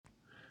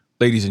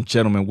Ladies and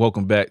gentlemen,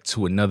 welcome back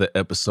to another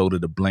episode of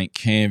the Blank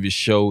Canvas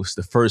Show. It's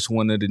the first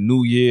one of the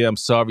new year. I'm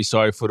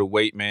sorry for the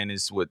wait, man.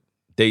 It's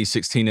day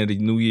 16 of the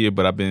new year,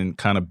 but I've been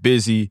kind of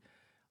busy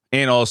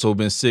and also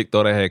been sick.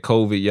 Thought I had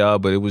COVID, y'all,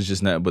 but it was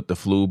just nothing but the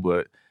flu.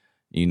 But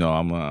you know,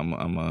 I'm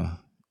a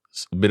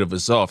bit of a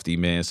softy,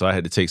 man. So I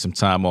had to take some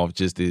time off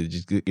just to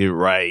get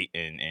right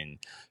and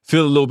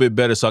feel a little bit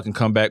better, so I can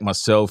come back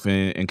myself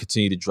and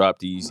continue to drop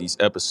these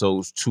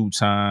episodes 2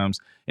 times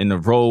in a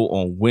row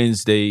on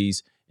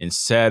Wednesdays and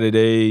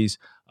Saturdays.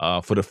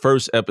 For the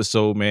first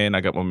episode, man,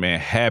 I got my man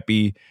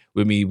Happy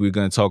with me. We're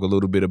going to talk a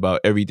little bit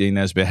about everything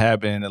that's been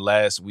happening the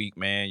last week,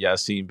 man.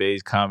 Yasiin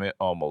Bey's comment,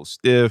 Almost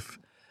Stiff.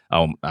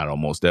 Not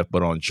Almost Deaf,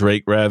 but on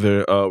Drake,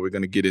 rather. We're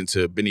going to get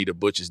into Benny the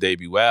Butcher's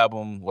debut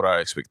album, what our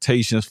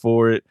expectations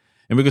for it.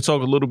 And we could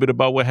talk a little bit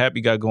about what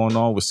Happy got going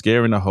on with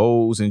Scaring the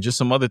Hoes and just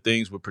some other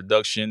things with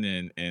production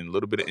and a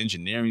little bit of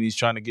engineering he's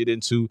trying to get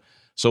into.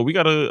 So we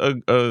got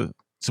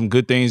some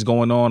good things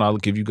going on. I'll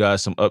give you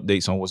guys some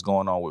updates on what's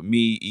going on with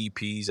me,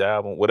 EPs,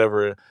 album,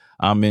 whatever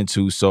I'm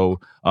into.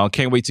 So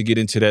can't wait to get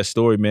into that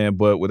story, man.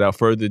 But without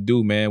further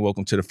ado, man,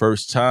 welcome to the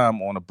first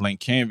time on a Blank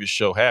Canvas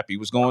Show. Happy,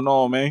 what's going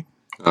on, man?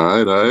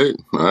 All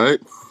right.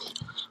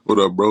 What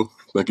up, bro?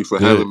 Thank you for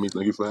having me.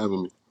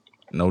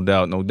 No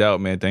doubt,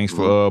 man. Thanks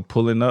for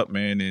pulling up,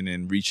 man,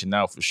 and reaching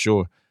out for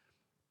sure.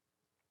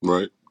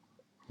 Right.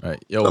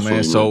 Yo, Definitely,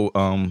 man. So,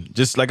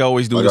 just like I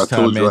always do this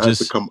time, man.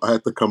 I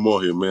had to come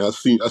on here, man. I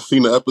seen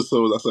the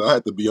episodes. I said I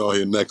had to be on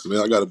here next, man.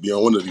 I got to be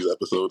on one of these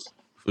episodes.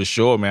 For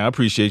sure, man. I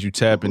appreciate you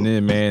tapping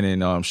in, man.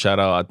 And shout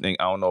out, I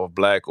don't know if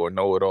Black or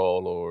Know It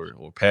All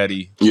or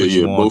Patty.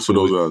 Yeah. Both of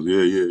those guys.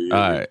 Yeah.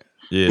 All right.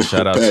 Yeah,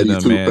 shout out Patty to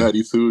them, too, man.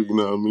 Patty too, you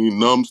know what I mean?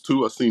 Nums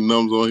too. I seen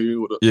Nums on here.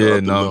 What up? Yeah,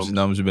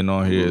 Nums have been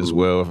on here as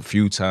well a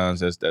few times.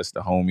 That's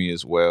the homie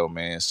as well,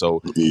 man. So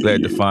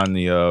glad to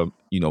finally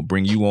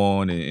bring you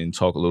on and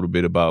talk a little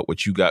bit about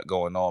what you got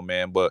going on,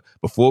 man. But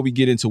before we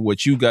get into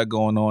what you got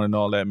going on and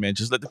all that, man,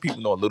 just let the people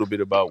know a little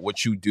bit about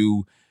what you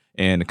do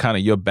and kind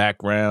of your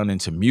background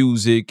into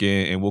music,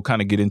 and we'll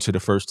kind of get into the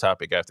first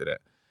topic after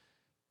that.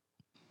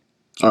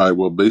 All right,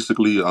 well,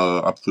 basically,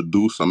 I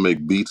produce, I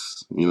make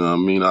beats, you know what I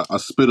mean? I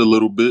spit a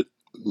little bit,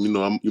 you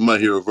know, you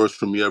might hear a verse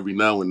from me every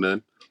now and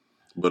then,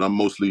 but I'm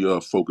mostly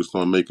focused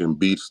on making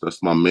beats.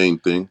 That's my main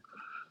thing.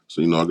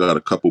 So, you know, I got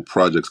a couple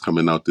projects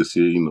coming out this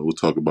year, you know, we'll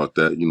talk about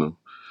that, you know.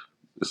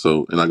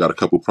 So, and I got a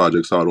couple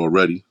projects out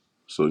already,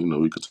 so, you know,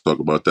 we could talk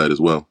about that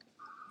as well.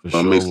 For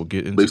sure, we'll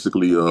get into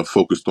basically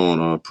focused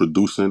on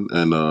producing,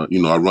 and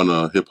you know, I run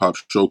a hip hop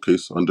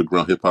showcase,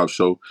 underground hip hop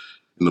show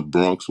in the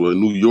Bronx. Well,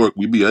 in New York,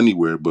 we be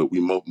anywhere, but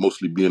we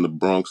mostly be in the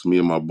Bronx. Me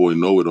and my boy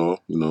Know It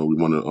All. You know, we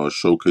want to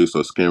showcase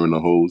Scaring the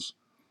Hoes,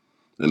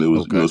 and it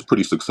was you know, it's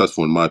pretty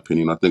successful in my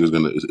opinion. I think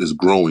it's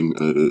growing.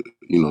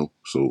 You know,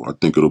 so I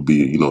think it'll be,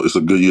 you know, it's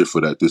a good year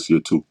for that this year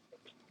too.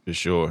 For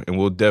sure. And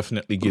we'll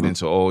definitely get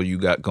into all you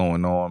got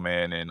going on,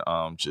 man, and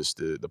just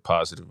the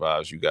positive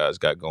vibes you guys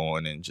got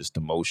going and just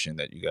the motion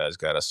that you guys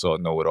got. I saw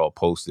Know It All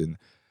posting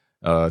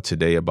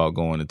today about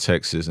going to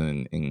Texas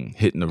and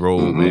hitting the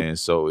road, man.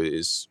 So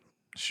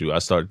I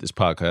started this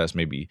podcast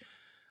maybe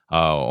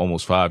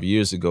almost 5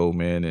 years ago,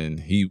 man,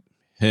 and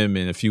him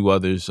and a few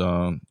others,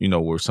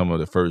 were some of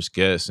the first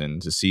guests,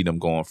 and to see them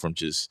going from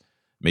just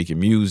making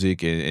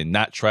music and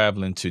not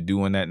traveling to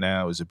doing that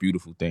now is a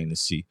beautiful thing to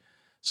see.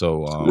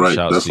 So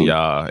shout out to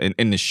y'all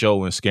in the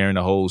show and Scaring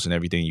the Hoes and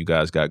everything you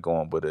guys got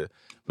going. But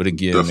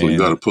again, definitely, man, you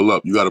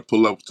gotta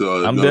pull up.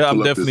 I'm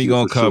definitely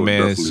gonna come, man.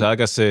 Definitely. So like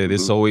I said,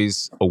 it's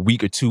always a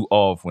week or two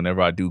off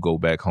whenever I do go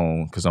back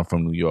home because I'm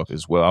from New York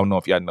as well. I don't know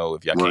if y'all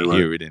can't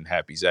hear it in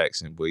Happy's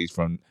accent, but he's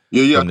from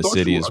the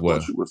city as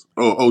well.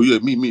 Yeah,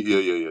 me,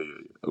 yeah.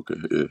 Okay,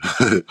 yeah. I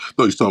thought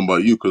you was talking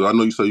about you because I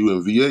know you said you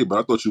in VA, but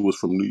I thought you was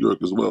from New York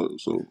as well.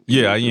 So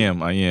yeah, I am,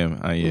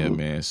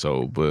 man.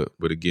 So, but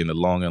again, the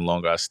longer and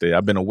longer I stay,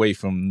 I've been away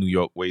from New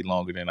York way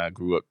longer than I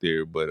grew up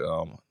there. But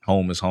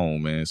home is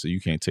home, man. So you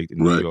can't take the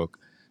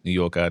New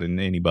York out of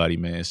anybody,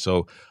 man.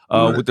 So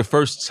with the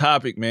first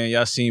topic, man,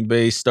 Yasiin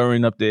Bey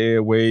stirring up the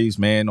airwaves,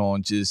 man,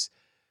 on just.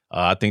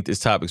 I think this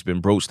topic's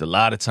been broached a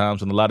lot of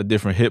times on a lot of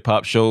different hip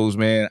hop shows,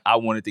 man. I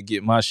wanted to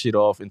get my shit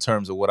off in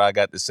terms of what I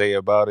got to say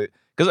about it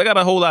because I got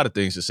a whole lot of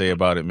things to say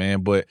about it,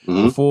 man. But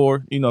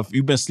before, if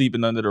you've been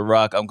sleeping under the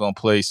rock, I'm going to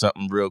play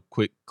something real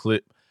quick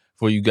clip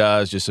for you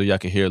guys just so y'all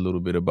can hear a little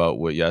bit about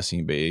what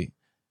Yasiin Bey,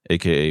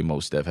 a.k.a.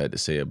 Mos Def, had to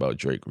say about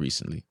Drake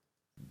recently.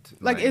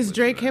 Like, is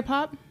Drake hip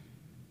hop?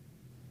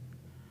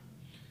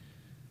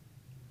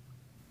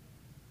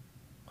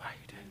 Why are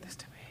you doing this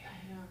to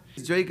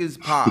me? Drake is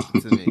pop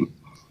to me.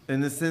 In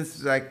the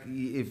sense, like,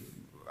 if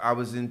I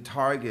was in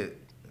Target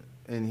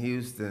in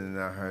Houston and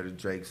I heard a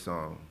Drake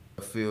song,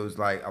 it feels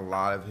like a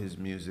lot of his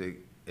music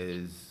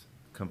is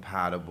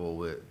compatible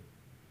with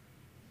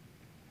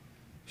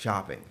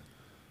shopping.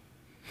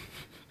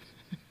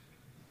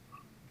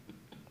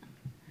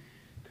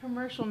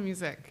 Commercial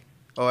music.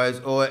 Or it's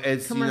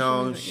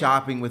commercial music,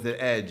 shopping with an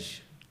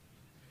edge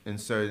in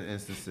certain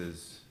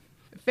instances.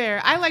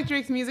 Fair. I like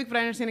Drake's music, but I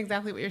understand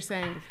exactly what you're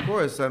saying. Of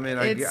course, I mean,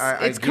 I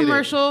it's get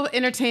commercial,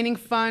 entertaining,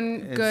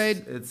 fun,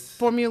 good, it's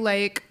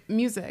formulaic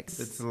music.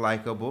 It's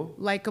likable.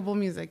 Likable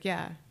music,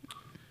 yeah.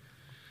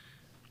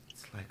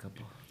 It's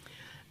likable.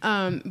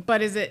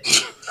 But is it?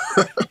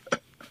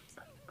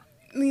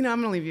 I'm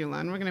gonna leave you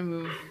alone. We're gonna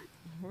move.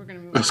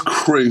 That's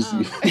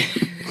crazy.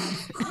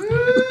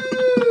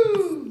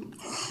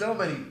 So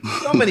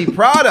many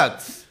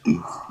products.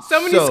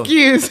 So many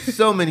SKUs.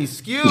 So many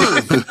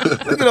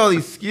SKUs. Look at all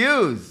these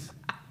SKUs.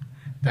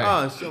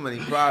 Oh, so many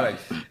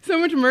products. So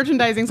much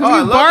merchandising. So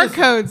many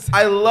barcodes.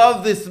 I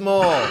love this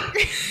mall.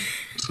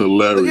 It's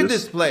hilarious. Look at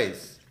this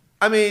place.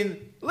 I mean,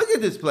 look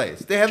at this place.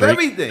 They have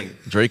everything.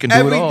 Drake can do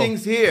it all.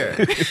 Everything's here.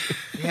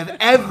 They have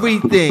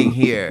everything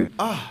here.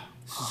 Oh,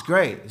 this is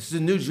great. This is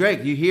a new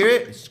Drake. You hear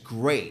it? It's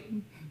great.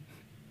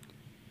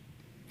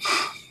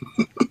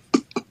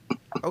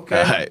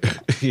 Okay. All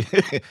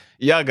right.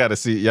 Y'all gotta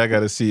see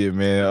it,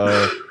 man.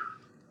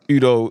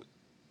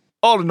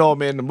 All in all,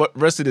 man, the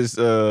rest of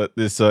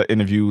this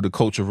interview, the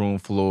Culture Room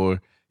floor,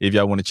 if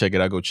y'all want to check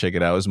it out, go check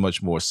it out. It's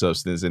much more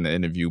substance in the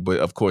interview, but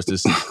of course,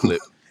 this is a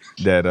clip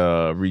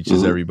that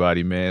reaches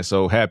everybody, man.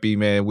 So happy,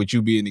 man, with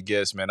you being the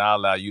guest, man. I'll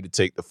allow you to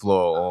take the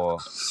floor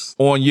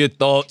on your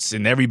thoughts.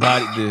 And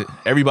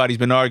everybody's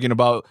been arguing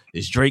about,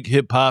 is Drake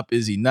hip hop?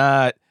 Is he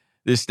not?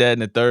 This, that,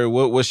 and the third.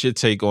 What's your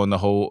take on the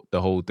whole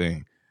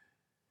thing?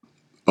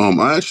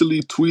 I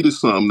actually tweeted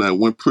something that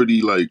went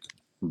pretty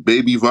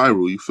baby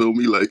viral. You feel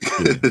me?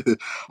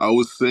 I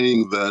was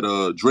saying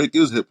that Drake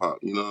is hip hop.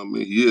 You know what I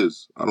mean? He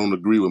is. I don't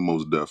agree with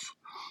Mos Def.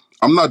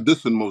 I'm not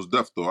dissing Mos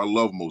Def though. I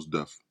love Mos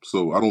Def,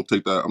 so I don't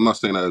take that. I'm not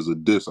saying that as a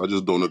diss. I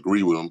just don't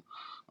agree with him.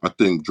 I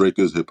think Drake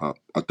is hip hop.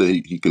 I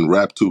think he can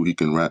rap too. He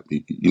can rap.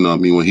 You know what I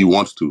mean? When he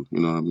wants to. You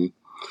know what I mean?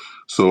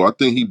 So I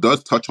think he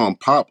does touch on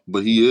pop,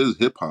 but he is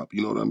hip hop.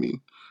 You know what I mean?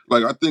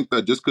 I think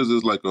that just because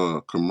it's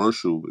a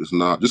commercial, it's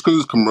not. Just because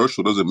it's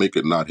commercial doesn't make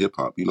it not hip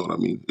hop. You know what I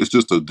mean? It's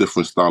just a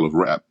different style of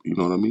rap. You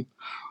know what I mean?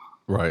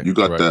 Right. You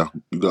got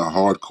you got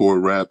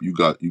hardcore rap. You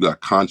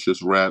got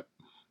conscious rap.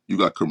 You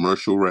got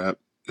commercial rap.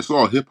 It's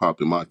all hip hop,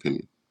 in my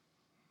opinion.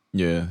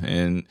 Yeah,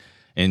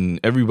 and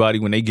everybody,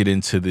 when they get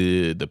into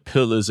the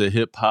pillars of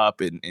hip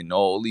hop and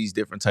all these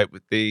different type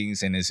of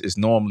things, and it's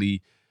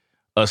normally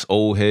us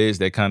old heads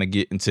that kind of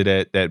get into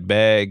that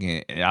bag,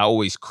 and I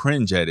always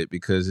cringe at it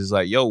because it's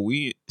like, yo,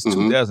 it's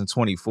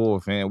 2024,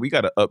 fam. We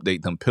got to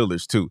update them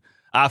pillars too.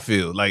 I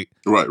feel like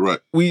right.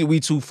 We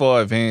too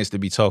far advanced to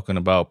be talking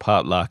about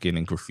pop locking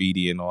and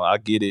graffiti and all. I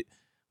get it,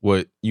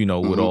 with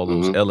all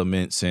those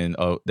elements and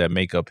that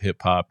make up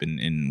hip hop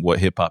and what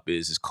hip hop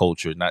is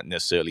culture, not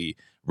necessarily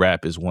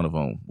rap is one of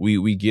them.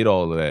 We get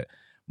all of that,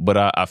 but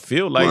I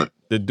feel like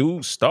the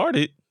dude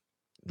started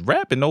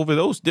rapping over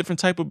those different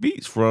type of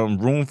beats from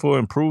Room for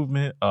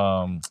Improvement.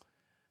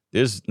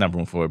 There's not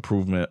Room for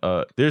Improvement.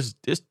 There's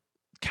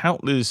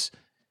countless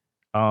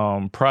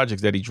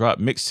projects that he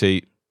dropped,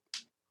 mixtape,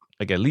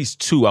 like at least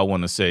 2, I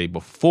want to say,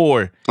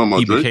 before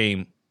he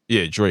became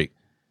Drake.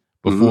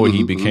 Before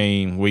he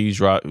became where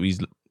he's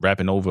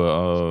rapping over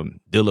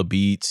Dilla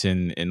beats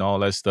and all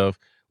that stuff,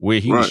 where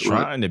he was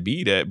trying to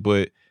be that,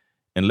 but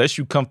unless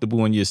you're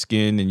comfortable in your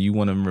skin and you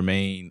want to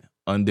remain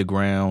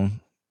underground,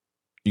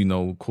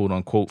 quote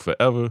unquote,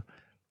 forever.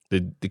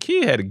 The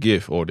kid had a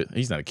gift,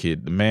 he's not a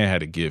kid. The man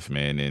had a gift,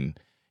 man, and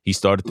he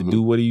started to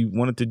do what he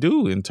wanted to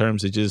do in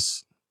terms of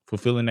just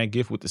fulfilling that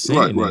gift with the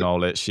singing and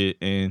all that shit.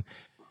 And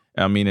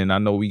I mean, and I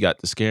know we got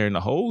the scaring the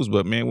hoes,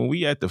 but man, when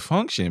we at the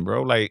function,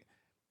 bro,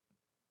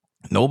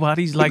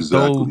 nobody's like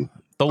those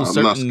I'm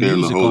certain not scaring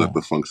music the hoes on. at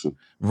the function.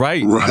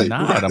 Right. I'm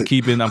not. I'm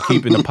keeping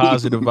the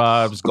positive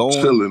vibes going.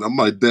 Chilling. I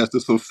might dance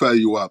to some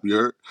Fayuap, you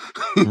heard?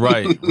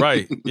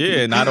 Right.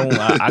 Yeah, and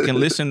I can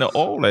listen to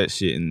all that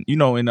shit. And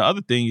and the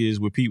other thing is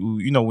with people,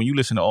 when you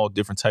listen to all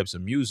different types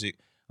of music,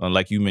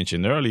 like you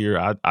mentioned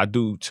earlier, I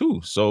do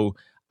too. So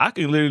I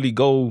can literally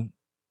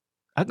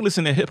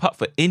listen to hip hop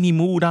for any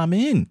mood I'm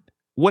in,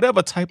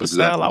 whatever type of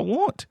style I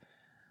want.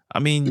 I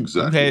mean,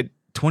 you had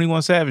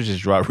 21 Savages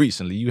drop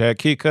recently. You had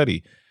Kid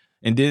Cudi.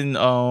 And then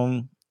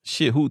a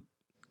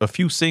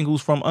few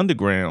singles from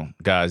underground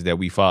guys that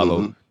we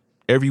follow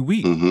every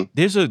week.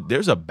 There's a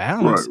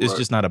balance. It's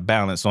just not a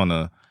balance on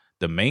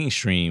the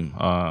mainstream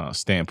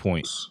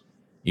standpoint.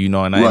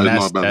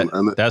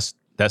 And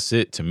that's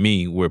it to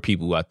me, where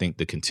people, I think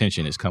the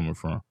contention is coming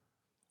from.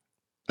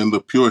 And the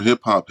pure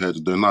hip hop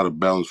heads, they're not a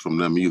balance from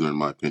them either, in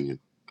my opinion.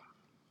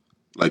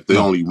 They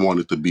only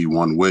want it to be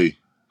one way.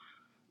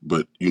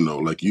 But you know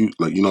what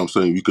I'm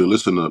saying, you could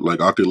listen to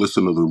I could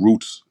listen to the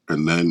Roots,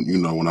 and then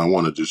when I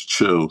want to just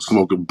chill,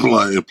 smoke a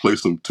blunt, and play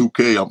some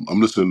 2K, I'm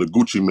listening to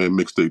Gucci Mane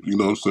mixtape. You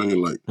know what I'm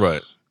saying?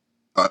 Right.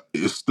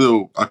 It's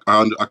still I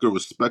could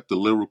respect the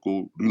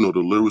lyrical, the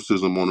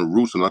lyricism on the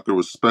Roots, and I could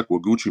respect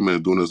what Gucci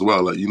Mane doing as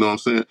well. You know what I'm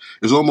saying?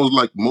 It's almost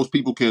like most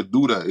people can't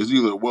do that. It's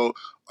either, well,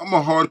 I'm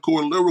a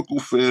hardcore lyrical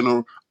fan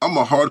or I'm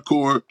a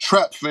hardcore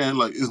trap fan.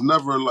 It's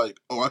never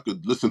I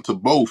could listen to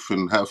both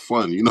and have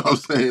fun. You know what I'm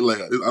saying?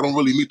 I don't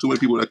really meet too many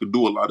people that could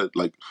do a lot of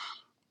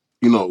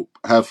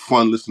have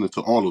fun listening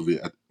to all of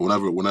it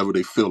whenever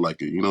they feel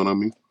like it. You know what I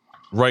mean?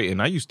 Right,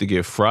 and I used to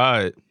get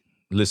fried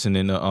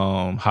listening to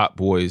Hot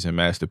Boys and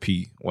Master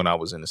P when I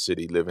was in the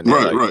city living there.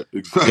 Right, like, right,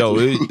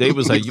 exactly. they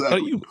was like,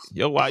 exactly.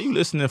 why you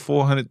listening to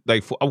 400?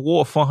 Like, I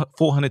wore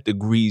 400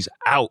 degrees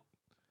out.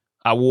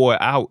 I wore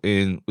it out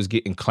and was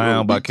getting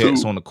clowned by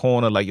cats on the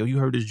corner. Like, yo, you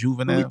heard this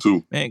Juvenile? Me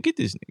too. Man, get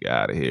this nigga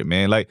out of here,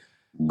 man. Like,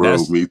 bro,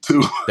 me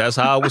too. That's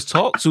how I was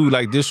talked to.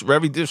 Like, this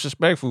very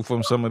disrespectful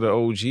from some of the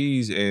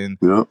OGs, and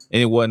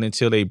it wasn't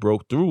until they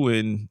broke through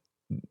in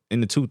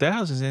the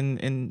 2000s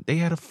and they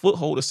had a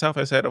foothold. The South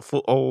has had a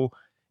foothold.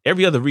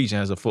 Every other region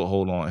has a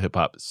foothold on hip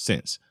hop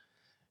since.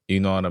 You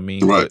know what I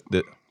mean? Right.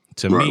 But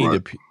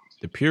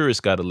the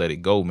purists got to let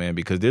it go, man,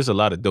 because there's a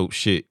lot of dope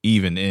shit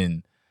even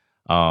in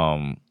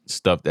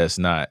stuff that's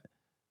not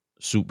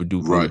super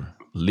duper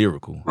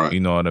lyrical. Right. You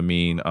know what I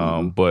mean?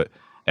 But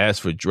as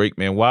for Drake,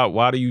 man,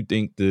 why do you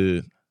think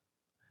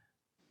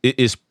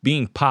it's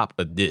being pop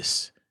a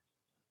diss?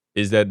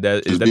 Is that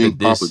the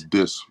diss? Pop a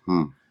diss?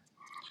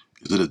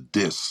 Is it a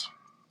diss?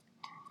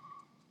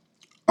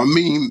 I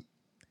mean,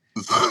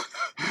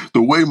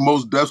 the way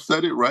Mos Def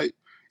said it, right?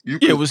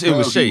 It was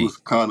shade. He was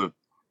kind of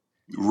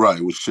right.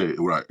 It was shade.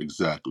 Right.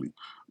 Exactly.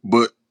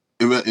 But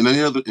in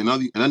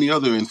any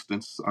other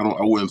instance, I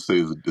wouldn't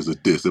say it's a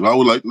diss. If I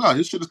was like, nah,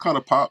 his shit is kind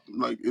of pop.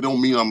 Like, it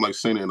don't mean I'm like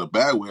saying it in a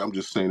bad way. I'm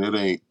just saying it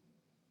ain't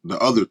the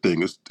other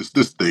thing. It's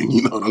this thing.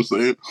 You know what I'm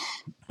saying?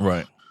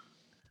 Right.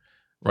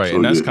 Right. So,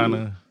 and that's kind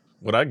of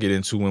what I get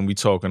into when we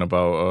talking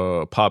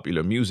about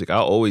popular music. I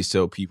always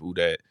tell people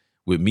that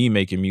with me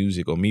making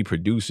music or me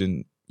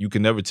producing, you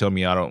can never tell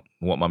me I don't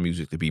want my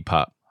music to be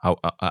pop.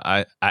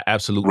 I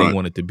absolutely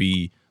want it to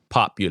be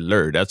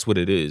popular. That's what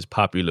it is,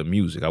 popular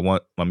music. I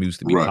want my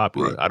music to be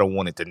popular. I don't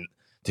want it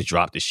to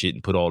drop the shit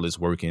and put all this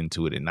work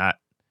into it and not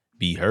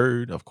be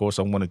heard. Of course,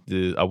 I want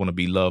to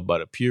be loved by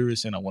the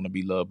purists, and I want to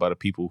be loved by the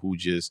people who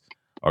just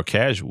are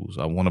casuals.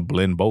 I want to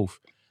blend both.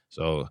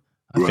 So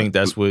I think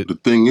that's what the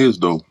thing is,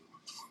 though.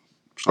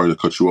 Sorry to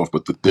cut you off,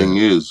 but the thing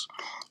is,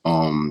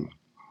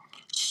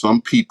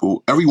 some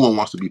people, everyone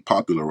wants to be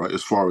popular, right?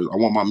 As far as I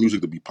want my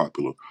music to be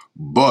popular,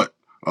 but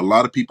a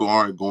lot of people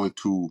aren't going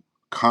to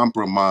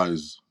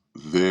compromise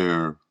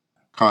their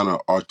kind of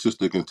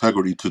artistic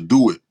integrity to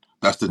do it.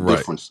 That's the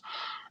difference.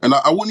 And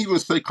I wouldn't even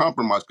say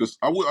compromise, because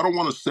I don't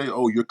want to say,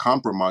 oh, you're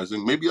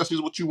compromising. Maybe that's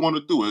just what you want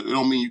to do. It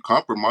don't mean you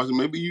compromising.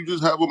 Maybe you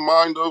just have a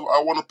mind of,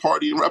 I want to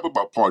party and rap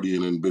about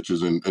partying and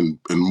bitches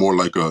and more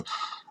like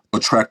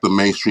attract the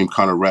mainstream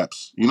kind of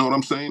raps. You know what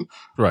I'm saying?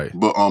 Right.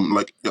 But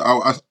like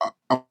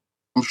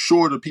I'm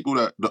sure the people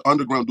that the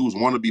underground dudes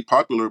want to be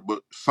popular,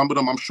 but some of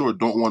them I'm sure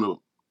don't want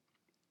to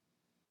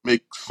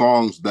make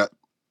songs that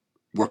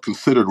were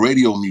considered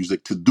radio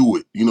music to do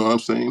it. You know what I'm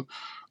saying?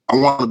 I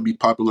want to be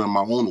popular in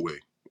my own way.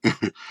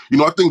 You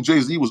know, I think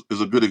Jay-Z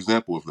is a good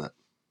example of that.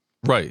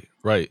 Right.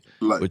 Like,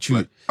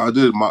 I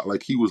did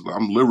he was like,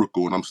 I'm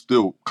lyrical and I'm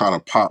still kind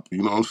of pop.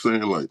 You know what I'm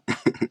saying? Like.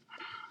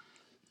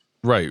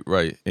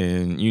 Right.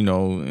 And, you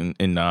know,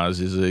 and Nas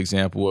is an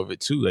example of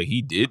it too. Like,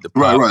 he did the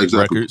pop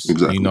records,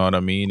 you know what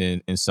I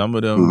mean? And some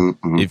of them,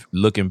 if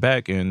looking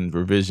back in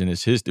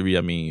revisionist history,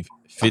 I mean,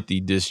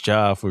 50 dissed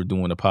Ja for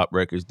doing the pop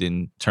records,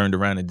 then turned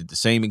around and did the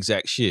same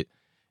exact shit.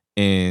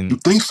 And you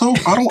think so?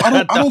 I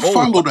don't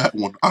follow that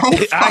one.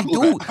 I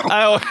do.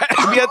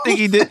 I think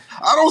he did.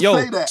 I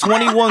don't say that.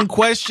 21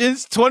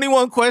 questions.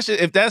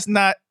 If that's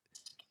not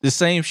the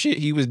same shit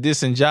he was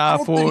dissing Ja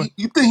for.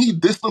 You think he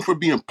dissed them for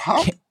being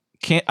pop?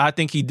 I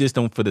think he dissed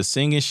them for the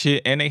singing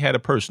shit, and they had a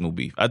personal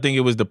beef. I think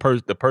it was the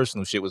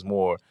personal shit was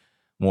more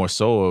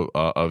so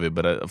of it,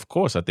 but of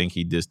course I think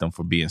he dissed them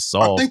for being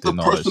soft. I think the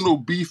personal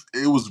beef,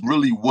 it was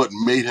really what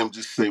made him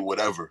just say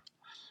whatever.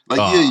 Like,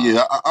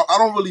 I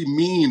don't really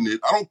mean it.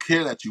 I don't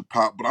care that you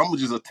pop, but I'm gonna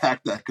just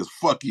attack that because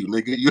fuck you,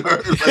 nigga. You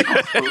heard? Like,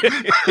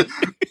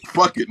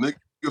 fuck it, nigga.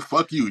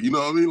 Fuck you. You know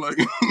what I mean? Like,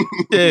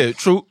 yeah,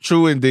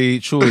 true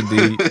indeed.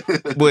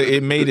 But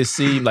it made it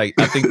seem like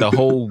I think I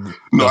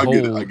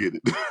get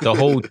it. The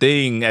whole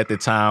thing at the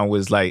time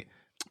was like,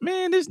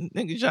 man, this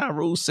nigga Ja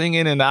Rule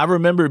singing, and I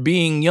remember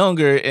being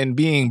younger and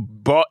being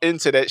brought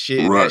into that shit,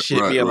 and that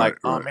shit being like,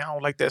 oh man, I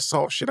don't like that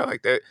soft shit. I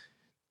like that.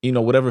 You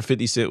know, whatever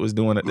 50 Cent was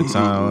doing at the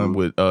time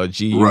with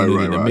G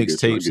Unit and the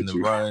mixtapes and the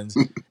runs.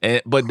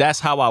 But that's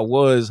how I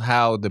was,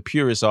 how the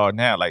purists are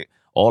now. Like,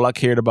 all I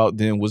cared about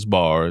then was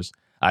bars.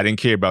 I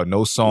didn't care about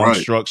no song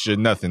structure,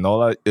 nothing.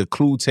 A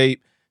clue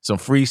tape, some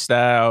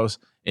freestyles,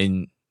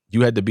 and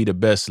you had to be the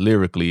best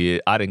lyrically.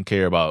 I didn't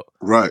care about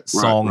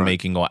song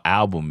making or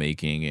album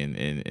making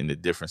and the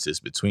differences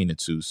between the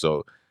two.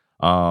 So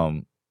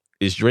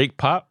is Drake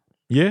pop?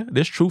 Yeah,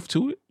 there's truth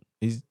to it.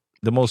 He's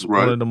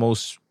one of the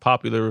most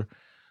popular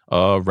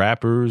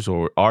rappers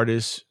or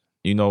artists,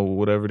 you know,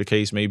 whatever the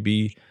case may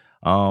be.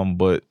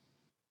 But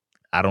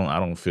I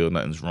don't feel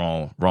nothing's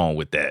wrong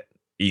with that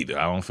either.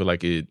 I don't feel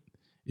like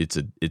it's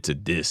a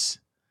diss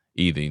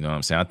either, you know what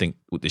I'm saying? I think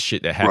with the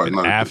shit that happened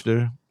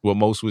after what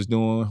Mos was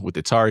doing with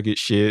the Target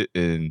shit,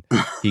 and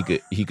he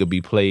could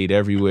be played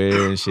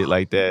everywhere and shit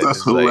like that.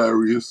 That's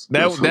hilarious.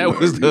 That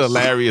was the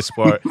hilarious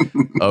part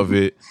of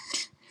it.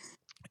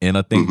 And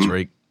I think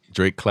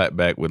Drake clapped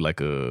back with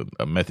like a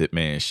Method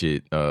Man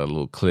shit,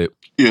 little clip.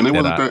 Yeah, and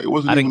it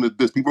wasn't even a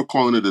diss. People were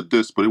calling it a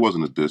diss, but it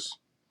wasn't a diss.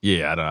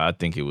 Yeah, I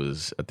think it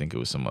was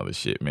some other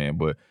shit, man.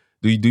 But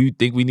do you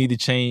think we need to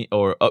change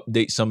or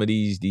update some of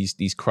these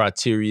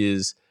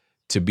criterias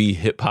to be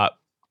hip hop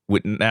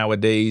with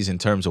nowadays in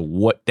terms of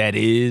what that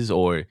is?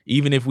 Or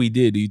even if we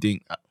did, do you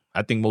think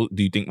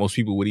most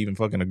people would even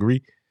fucking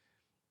agree?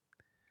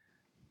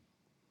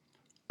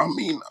 I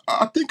mean,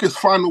 I think it's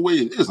fine the way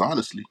it is,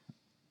 honestly.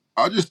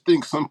 I just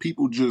think some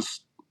people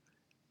just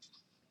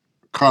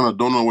kind of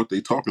don't know what they're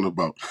talking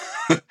about.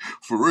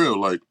 For real,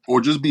 like, or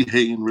just be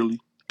hating, really.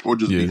 Or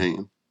just be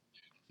hating.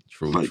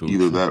 True, like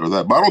either that or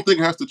that. But I don't think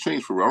it has to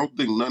change for real. I don't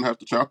think nothing has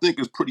to change. I think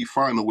it's pretty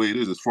fine the way it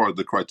is as far as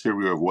the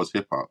criteria of what's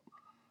hip hop.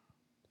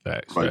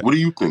 Facts. Like, what do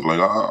you think? Like,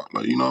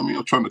 you know what I mean?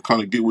 I'm trying to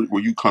kind of get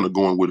where you kind of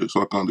going with it,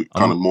 so I kind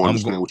of more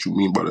understand what you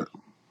mean by that.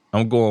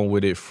 I'm going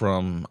with it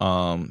from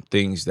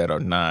things that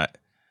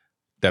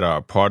are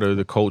a part of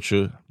the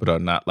culture, but are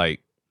not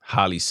like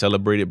highly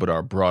celebrated, but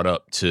are brought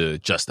up to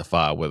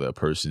justify whether a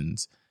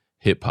person's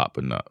hip hop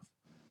or not.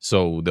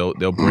 So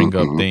they'll bring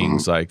up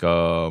things like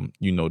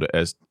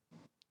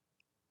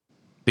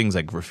things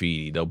like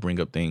graffiti. They'll bring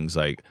up things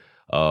like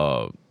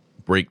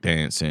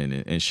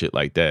breakdancing and shit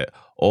like that.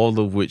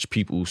 All of which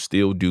people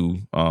still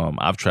do.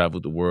 I've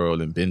traveled the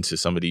world and been to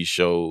some of these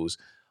shows,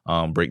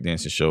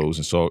 breakdancing shows,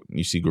 and so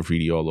you see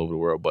graffiti all over the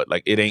world. But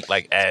like it ain't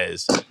like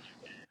as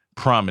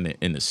prominent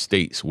in the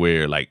States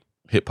where like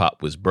hip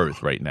hop was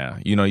birthed right now.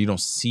 You know, you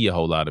don't see a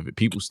whole lot of it.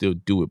 People still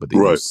do it, but they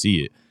don't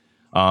see it.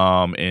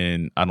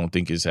 And I don't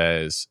think it's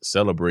as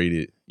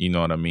celebrated, you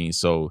know what I mean?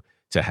 So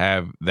to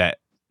have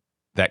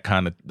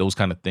those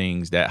kind of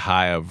things that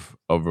high of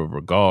a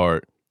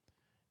regard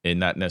and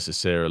not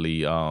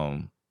necessarily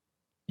the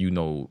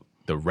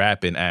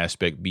rapping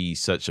aspect be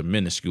such a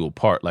minuscule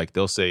part. Like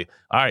they'll say,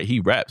 all right, he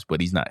raps,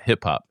 but he's not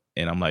hip hop.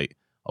 And I'm like,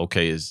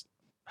 okay,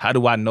 how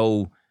do I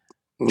know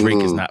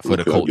Drake is not for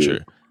the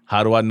culture?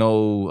 How do I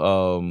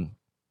know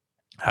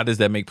how does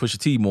that make Pusha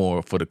T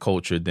more for the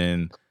culture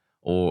than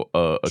or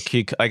a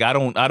kid? Like I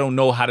don't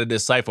know how to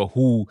decipher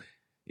who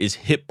is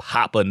hip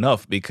hop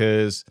enough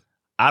because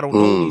I don't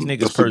know these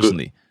niggas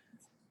personally.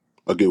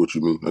 I get what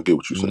you mean. I get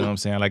what you're saying. You know what I'm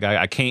saying? Like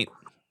I can't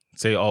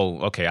say, oh,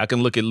 okay, I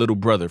can look at Little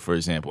Brother, for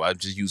example. I'm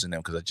just using them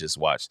because I just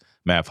watched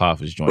Math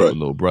Hoffa's joint with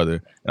Little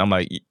Brother. And I'm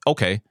like,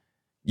 okay,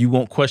 you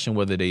won't question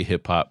whether they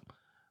hip hop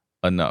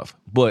enough.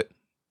 But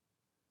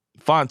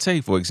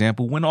Fonte, for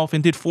example, went off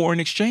and did Foreign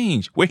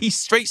Exchange, where he's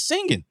straight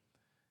singing.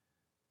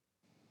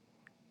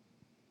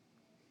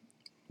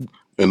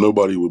 And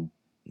nobody would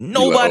be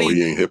like, oh,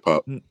 he ain't hip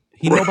hop.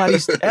 Nobody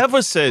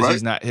ever says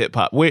he's not hip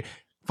hop. Where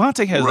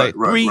Fonte has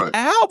three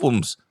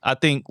albums, I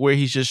think, where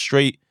he's just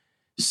straight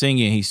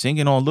singing. He's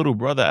singing on Little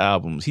Brother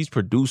albums. He's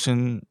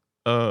producing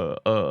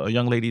a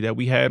young lady that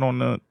we had on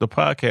the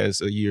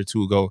podcast a year or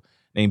two ago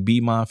named Be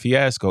My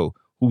Fiasco,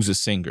 who's a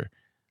singer.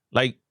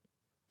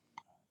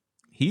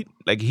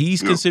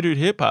 He's considered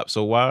hip hop.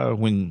 So why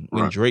when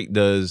Drake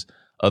does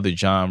other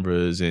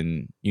genres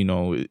and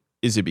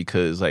is it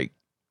because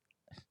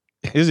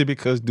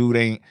dude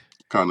ain't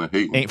kind of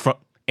hating,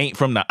 ain't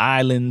from the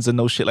islands and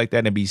no shit like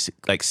that and be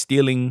like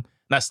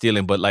not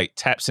stealing, but like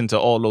taps into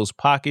all those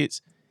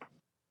pockets.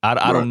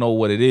 I don't know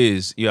what it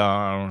is.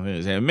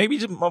 And maybe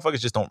motherfuckers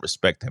just don't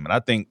respect him. And I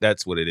think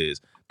that's what it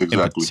is.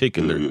 Exactly. In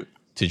particular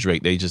to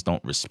Drake, they just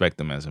don't respect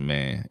him as a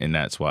man. And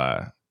that's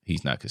why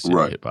he's not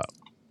considered hip hop.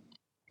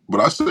 But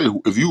I say,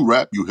 if you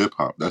rap, you hip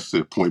hop. That's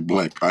it, point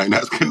blank. I ain't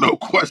asking no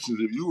questions.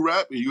 If you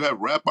rap and you have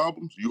rap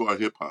albums, you are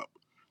hip hop.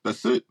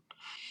 That's it.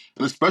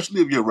 And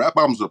especially if your rap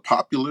albums are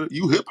popular,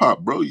 you hip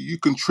hop, bro. You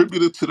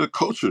contributed to the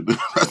culture.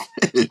 That's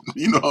it.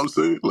 You know what I'm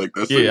saying? Like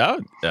that's it. I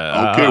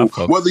don't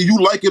care whether you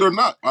like it or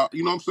not.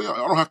 You know what I'm saying? I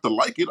don't have to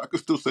like it. I can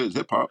still say it's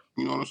hip hop.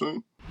 You know what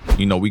I'm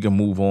saying? We can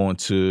move on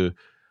to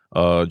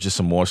just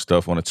some more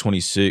stuff on the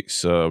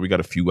 26th. We got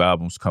a few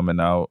albums coming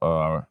out.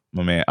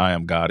 My man I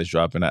Am God is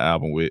dropping an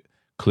album with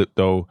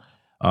Clipto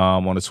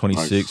on the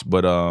 26th. Nice.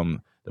 But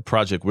the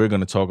project we're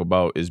going to talk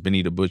about is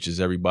Benny the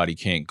Butcher's Everybody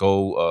Can't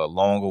Go.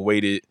 Long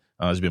awaited.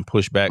 It's been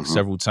pushed back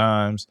several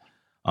times,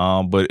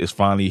 but it's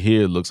finally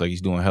here. It looks like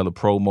he's doing hella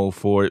promo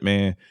for it,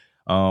 man.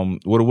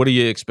 What are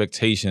your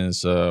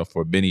expectations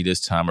for Benny this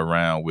time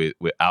around with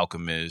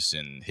Alchemist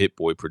and Hit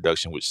Boy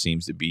production, which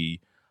seems to be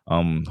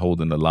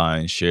holding the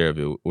lion's share of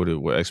it?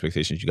 What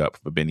expectations you got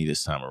for Benny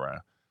this time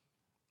around?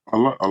 I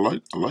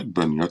like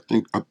Benny. I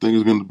think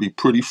it's going to be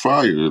pretty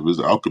fire. If it's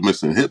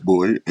Alchemist and Hit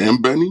Boy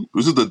and Benny.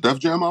 Was it the Def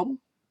Jam album?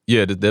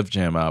 Yeah, the Def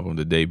Jam album,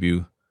 the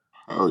debut.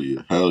 Hell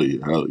yeah. I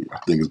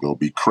think it's going to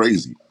be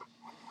crazy.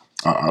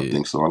 I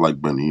think so. I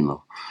like Benny, one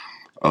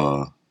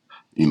of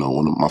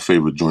my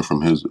favorite joints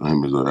from him is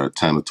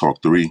Tana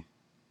Talk 3.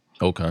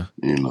 Okay.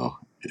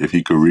 If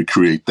he could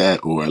recreate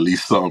that or at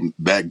least something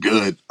that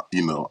good, I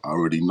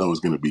already know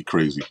it's going to be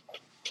crazy.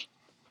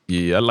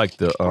 Yeah, I like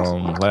the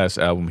last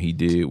album he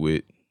did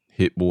with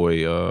Hit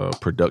Boy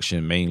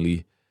production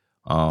mainly.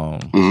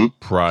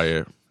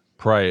 Prior,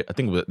 I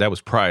think that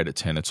was prior to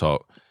Tana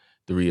Talk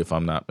 3, if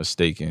I'm not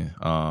mistaken.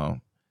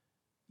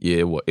 Yeah,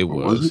 it Or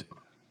was was. it?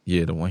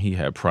 Yeah, the one he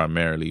had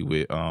primarily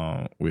with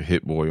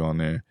Hit Boy on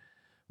there.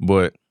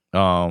 But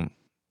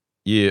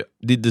yeah,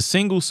 the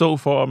single so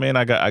far, man,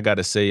 I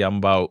gotta say I'm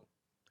about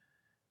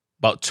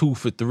 2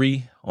 for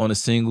 3 on the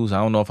singles.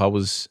 I don't know if I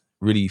was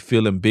really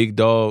feeling Big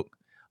Dog,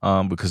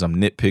 because I'm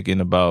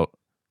nitpicking about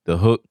the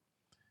hook.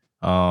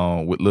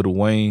 With Lil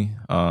Wayne.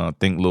 I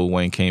think Lil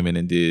Wayne came in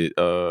and did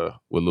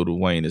what Lil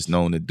Wayne is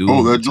known to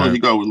Oh, do. that joint he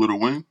got with Lil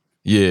Wayne.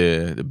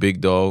 Yeah, the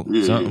Big Dog. Yeah,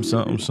 yeah, Something, yeah,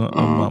 something, yeah. something.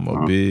 I'm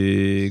a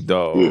big Yeah,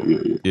 dog. yeah,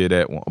 yeah. Yeah,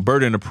 that one.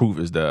 Burden of Proof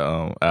is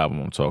the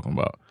album I'm talking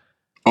about.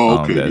 Oh,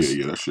 okay. Yeah, That's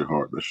yeah. That shit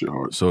hard. That shit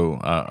hard. so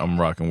I'm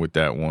rocking with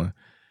that one.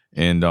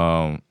 And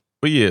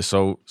but yeah,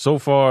 so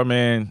far,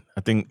 man,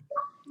 I think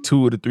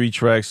 2 of the 3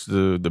 tracks,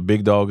 the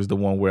Big Dog is the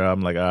one where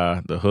I'm like,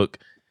 the hook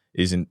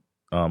isn't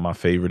my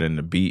favorite in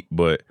the beat,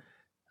 but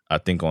I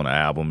think on the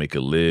album it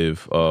could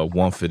live.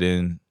 One Fit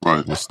In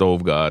Right. with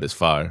Stove God is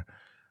fire.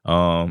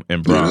 And Yeah,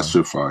 that Bron.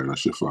 shit fire. That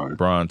shit fire.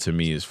 Bron to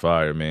me is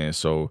fire, man.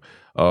 So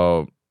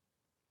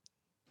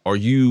are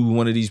you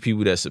one of these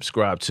people that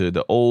subscribe to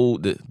the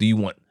old? Do you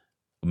want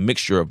a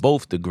mixture of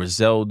both, the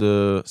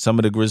Griselda, some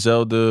of the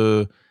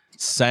Griselda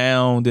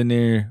sound in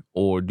there,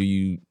 or do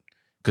you?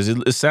 Because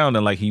it's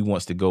sounding like he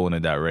wants to go in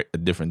a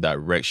different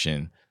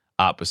direction,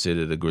 opposite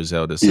of the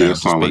Griselda Yeah, it sound,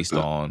 just sound like based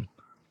that. on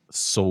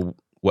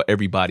what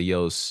everybody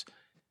else,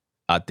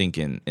 I think,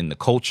 in the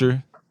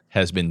culture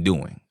has been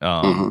doing,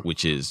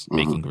 which is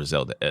making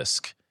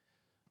Griselda-esque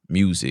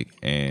music.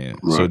 And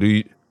so,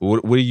 Right.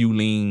 what do you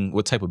lean?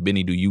 What type of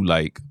Benny do you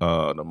like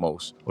the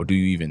most, or do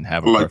you even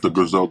have I a like the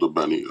preference? Griselda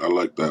Benny. I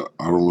like that.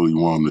 I don't really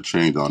want him to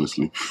change,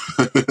 honestly.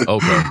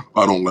 Okay,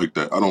 I don't like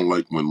that. I don't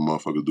like when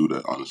motherfuckers do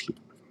that, honestly.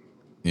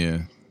 yeah,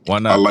 why I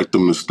not? like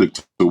them to stick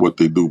to what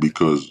they do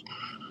because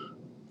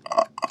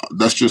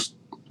that's just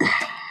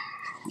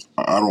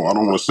I don't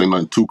want to say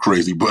nothing too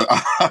crazy, but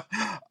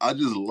I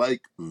just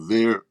like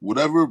their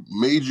whatever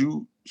made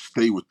you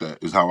stay with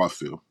that is how I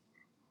feel.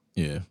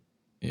 Yeah,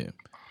 yeah,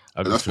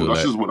 I can That's feel what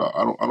that's that. just what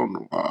I don't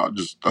know. I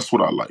just that's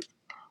what I like.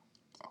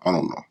 I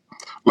don't know.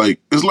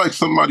 Like it's like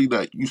somebody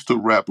that used to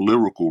rap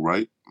lyrical,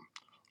 right?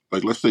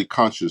 Like let's say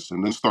conscious,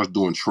 and then starts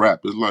doing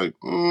trap. It's like,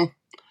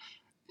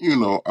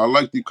 I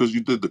liked you because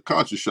you did the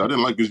conscious shit. I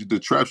didn't like because you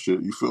did trap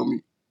shit. You feel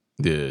me?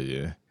 Yeah,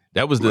 yeah.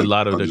 That was a Like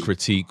lot of I the just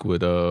critique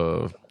with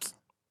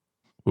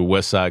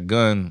West Side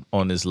Gun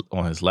on his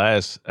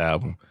last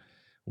album,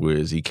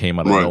 whereas he came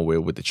out of right.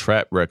 nowhere with the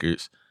trap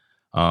records.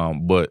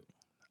 But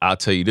I'll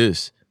tell you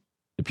this: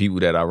 the people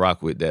that I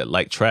rock with that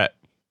like trap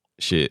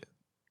shit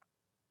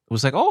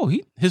was like, oh,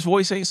 his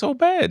voice ain't so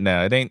bad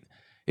now.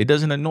 It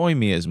doesn't annoy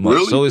me as much.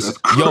 Really? So it's That's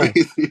crazy.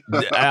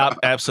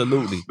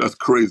 absolutely, That's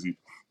crazy.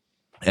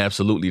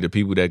 absolutely. The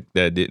people that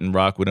didn't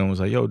rock with him was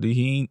like, yo, did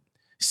he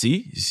see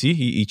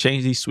he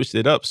changed, he switched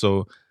it up.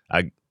 So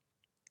I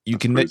you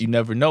That's can you crazy.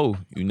 never know.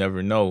 You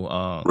never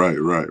know. Right.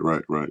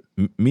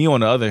 Me on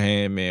the other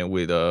hand, man,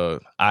 with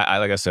I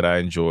like I said, I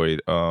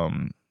enjoyed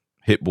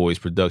Hit Boy's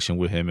production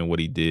with him and what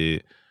he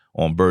did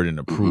on Burden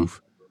of hmm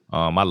Proof.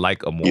 I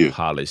like a more Yeah.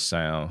 polished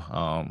sound.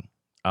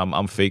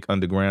 I'm fake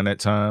underground at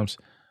times,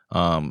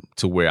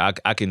 to where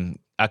I can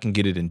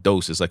get it in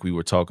doses, like we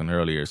were talking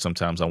earlier.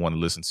 Sometimes I want to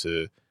listen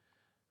to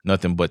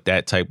nothing but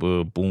that type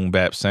of boom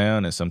bap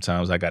sound, and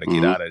sometimes I got to get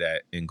hmm out of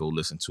that and go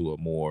listen to a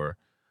more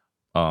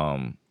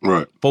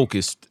Right.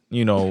 focused,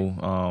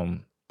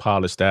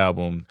 polished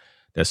album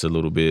that's a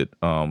little bit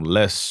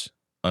less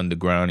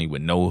undergroundy,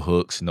 with no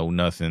hooks, no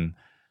nothing,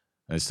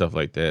 and stuff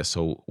like that.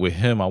 So with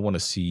him, I want to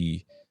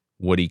see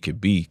what he could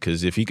be,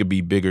 because if he could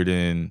be bigger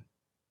than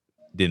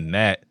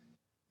that,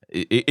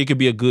 it could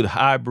be a good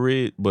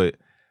hybrid. But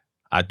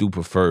I do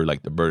prefer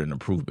like the Burden of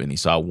Proof Benny.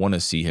 So I want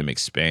to see him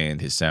expand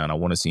his sound. I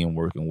want to see him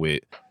working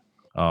with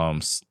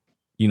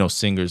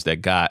singers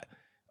that got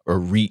a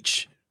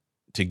reach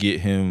to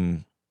get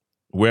him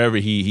wherever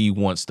he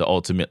wants to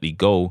ultimately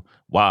go,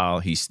 while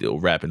he's still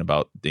rapping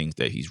about things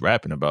that he's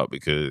rapping about.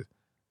 Because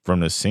from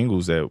the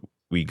singles that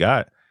we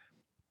got,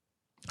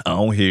 I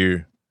don't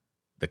hear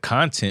the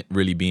content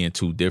really being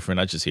too different.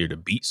 I just hear the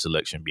beat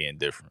selection being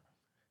different,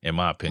 in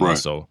my opinion. Right.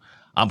 So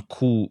I'm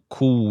cool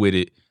with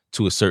it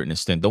to a certain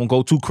extent. Don't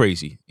go too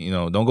crazy,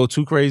 don't go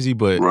too crazy,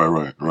 but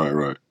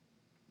Right.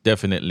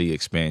 definitely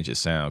expand your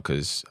sound.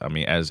 Because I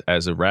mean, as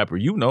a rapper,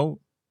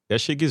 that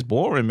shit gets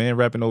boring, man,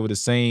 rapping over the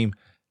same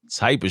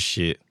type of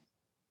shit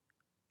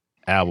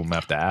album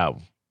after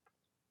album.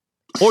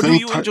 Or do Same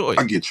you type. enjoy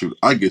I it? get you.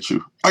 I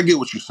get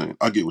what you're saying.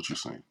 I get what you're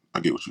saying.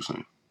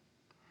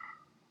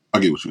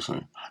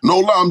 No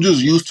lie, I'm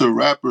just used to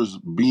rappers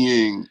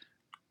doing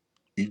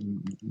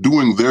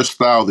their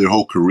style their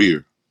whole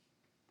career.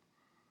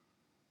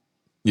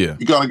 Yeah.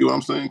 You gotta get what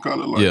I'm saying? Kind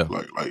of Yeah.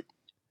 like I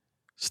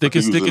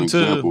Sticking can use an to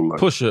example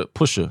like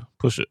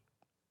Pusha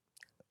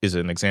is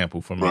an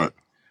example for me. right.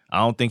 I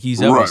don't think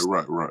he's ever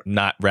Right.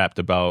 not rapped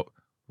about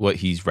what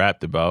he's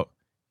rapped about,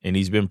 and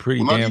he's been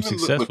pretty Well, damn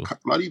successful.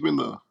 not even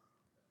the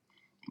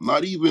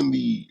not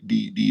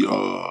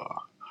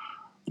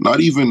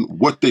even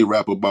what they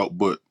rap about,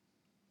 but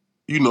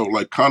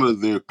like kind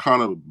of their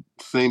kind of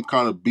same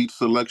kind of beat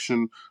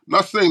selection.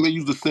 Not saying they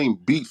use the same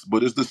beats,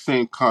 but it's the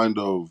same kind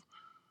of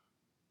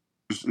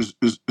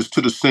it's to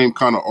the same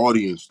kind of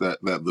audience that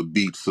the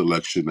beat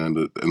selection and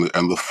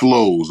the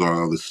flows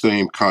are the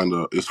same kind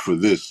of. It's for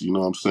this, you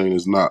know what I'm saying?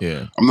 It's not.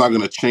 Yeah. I'm not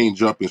gonna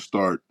change up and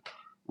start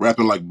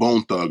rapping like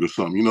Bone Thug or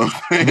something. You know what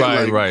I'm saying?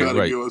 Right, like, right, kinda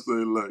right. get what I'm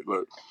saying? Like.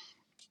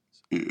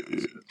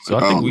 Yeah. So I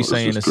think we're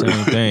saying the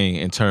same thing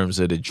in terms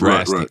of the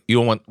drastic. Right.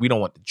 We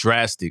don't want the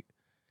drastic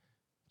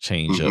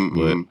change up,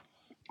 but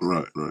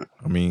right.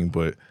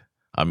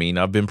 I mean,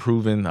 I've been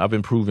proven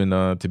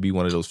to be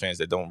one of those fans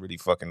that don't really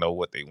fucking know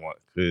what they want.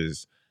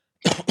 Because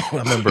I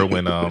remember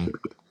when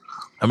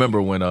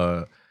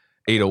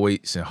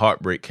 808s and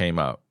Heartbreak came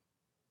out.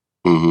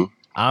 Mm-hmm.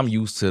 I'm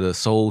used to the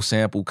soul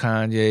sample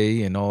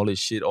Kanye and all this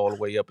shit all the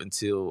way up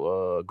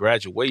until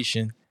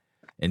Graduation,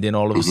 and then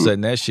all of a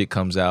sudden that shit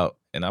comes out,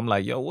 and I'm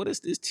like, yo, what is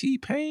this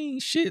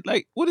T-Pain shit?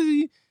 Like, what is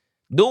he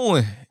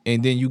doing?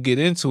 And then you get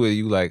into it,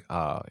 you like,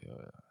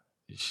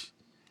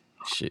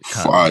 shit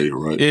kind of fire,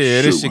 right?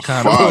 Yeah, this shit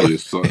kind of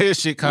fire. This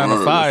shit kind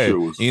of fire.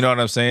 You know what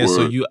I'm saying?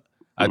 Word. So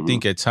I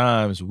think at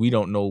times we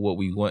don't know what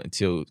we want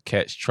until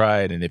cats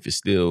try it, and if it's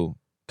still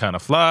kind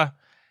of fly,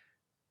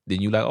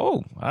 then you like,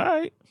 oh, all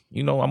right,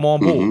 you know, I'm on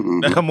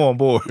board. I'm on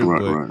board.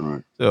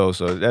 Right.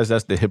 So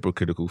that's the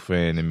hypocritical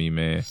fan in me,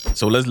 man.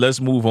 So let's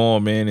move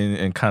on, man,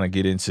 and kind of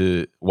get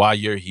into why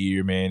you're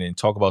here, man, and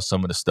talk about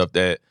some of the stuff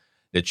that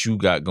you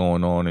got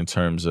going on in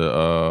terms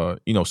of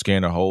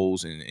Scanner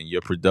Holes and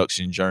your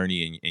production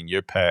journey and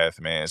your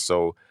path, man.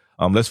 So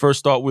let's first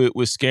start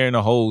with Scaring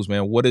the Holes,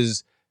 man. What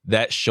is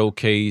that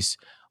showcase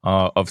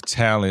of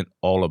talent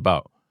all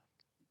about?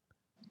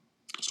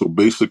 So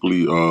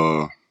basically,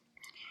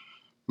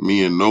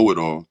 me and Know It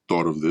All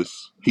thought of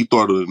this. He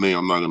thought of the name.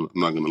 I'm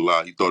not gonna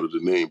lie. He thought of the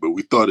name, but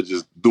we thought of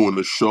just doing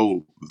a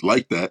show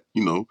like that.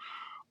 You know,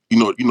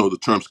 the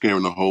term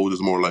 "scaring the hoes"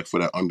 is more like for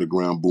that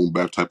underground boom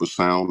bap type of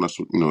sound. That's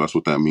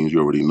what that means. You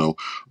already know.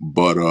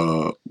 But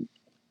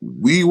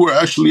we were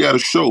actually at a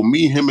show.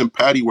 Me, him, and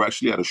Patty were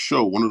actually at a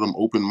show. One of them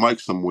open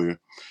mics somewhere,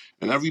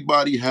 and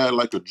everybody had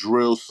like a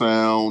drill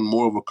sound,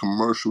 more of a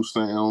commercial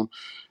sound.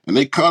 And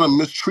they kind of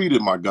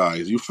mistreated my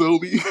guys. You feel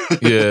me?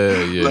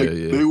 Yeah.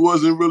 They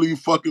wasn't really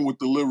fucking with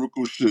the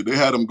lyrical shit. They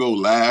had them go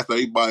last.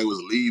 Everybody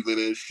was leaving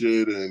and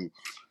shit. And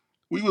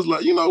we was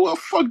like,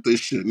 fuck this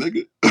shit,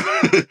 nigga. What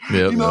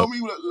I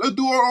mean? Let's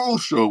do our own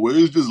show where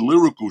it's just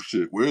lyrical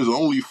shit, where it's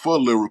only for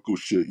lyrical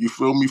shit. You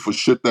feel me? For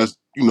shit that's,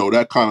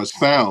 that kind of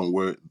sound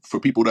where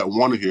for people that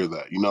want to hear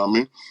that, you know what I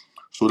mean?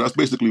 So that's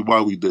basically why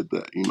we did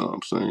that, you know what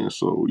I'm saying?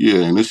 So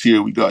yeah, and this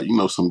year we got, we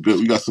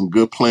got some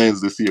good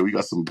plans this year. We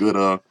got some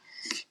good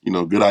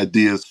good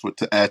ideas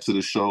to add to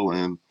the show.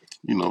 And,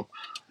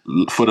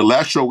 for the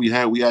last show we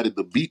added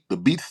the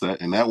beat set,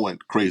 and that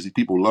went crazy.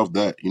 People loved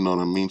that, you know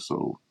what I mean?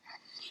 So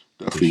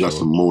definitely got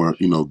some more,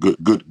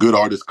 good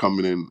artists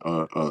coming in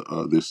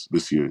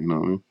this year, you know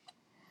what I mean?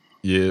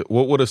 Yeah.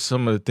 What are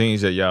some of the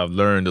things that y'all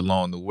learned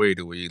along the way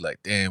to where you're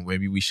like, damn,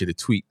 maybe we should have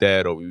tweaked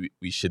that, or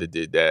we should have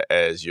did that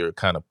as you're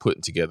kind of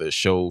putting together a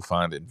show,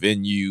 finding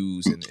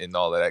venues and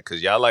all of that?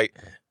 Because y'all it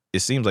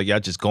seems like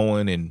y'all just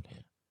going and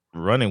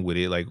running with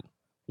it, like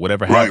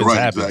whatever happens,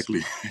 happens.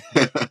 Exactly.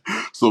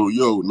 So,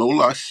 no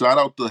lie, shout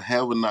out to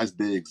Have a Nice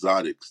Day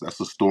Exotics. That's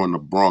a store in the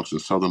Bronx in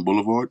Southern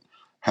Boulevard.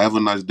 Have a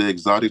Nice Day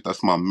Exotics.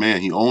 That's my man.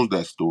 He owns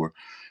that store.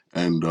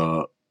 And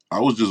I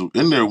was just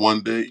in there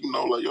one day,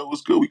 like, yo,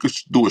 what's good? We could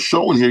do a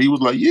show in here. He was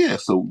like, yeah.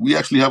 So we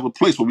actually have a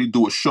place where we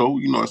do a show.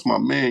 That's my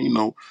man,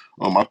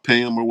 I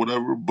pay him or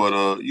whatever. But,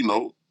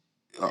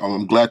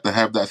 I'm glad to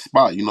have that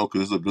spot,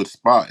 because it's a good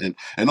spot.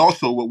 And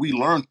also what we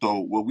learned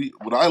though,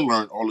 what I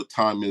learned all the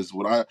time is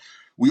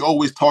we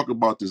always talk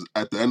about this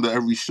at the end of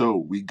every show.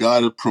 We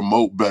gotta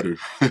promote better.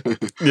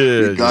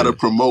 We gotta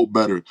promote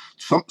better.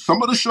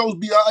 Some of the shows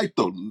be alright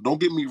though.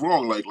 Don't get me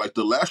wrong. Like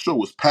the last show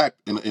was packed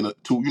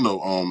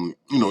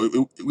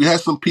we had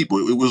some people.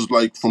 It was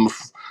like from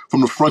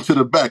the front to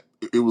the back.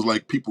 It was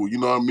like people, you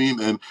know what I mean?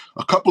 And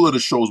a couple of the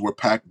shows were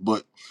packed,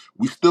 but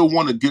we still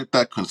want to get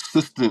that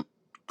consistent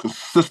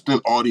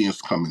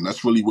audience coming.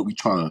 That's really what we're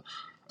trying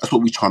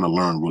to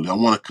learn, really. I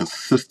want a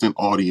consistent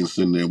audience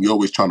in there. We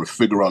always trying to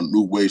figure out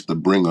new ways to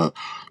bring a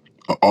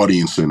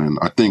audience in. And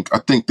I think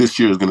this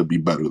year is going to be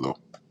better, though.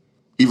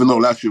 Even though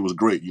last year was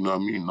great, you know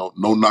what I mean?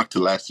 No knock to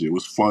last year. It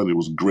was fun. It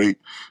was great.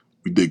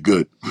 We did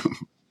good.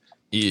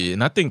 Yeah,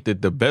 and I think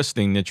that the best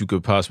thing that you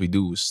could possibly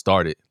do is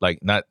start it. Like,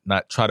 not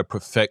try to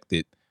perfect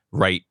it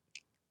right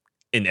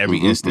in every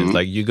instance.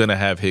 Like, you're going to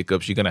have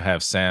hiccups. You're going to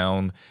have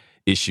sound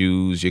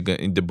issues.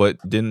 But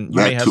then you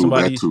may have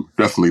somebody.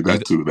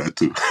 That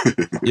too.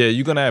 Yeah,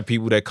 you're gonna have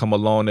people that come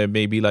along that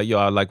may be like, yo,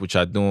 I like what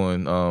y'all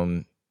doing.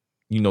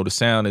 The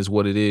sound is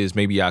what it is.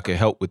 Maybe I could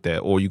help with that.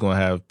 Or you're gonna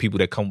have people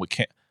that come with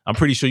I'm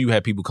pretty sure you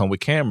have people come with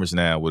cameras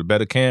now, with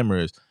better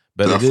cameras,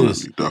 better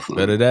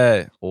better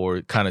that,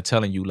 or kind of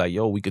telling you like,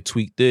 yo, we could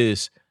tweak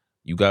this.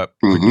 You got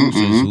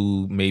producers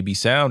who may be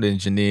sound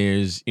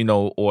engineers,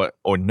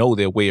 or know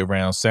their way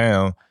around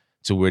sound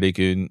to where they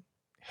can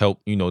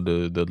help,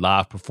 the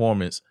live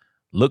performance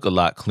look a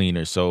lot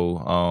cleaner.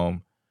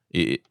 So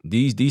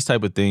these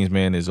type of things,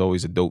 man, is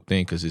always a dope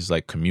thing because it's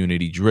like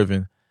community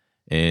driven,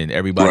 and Right.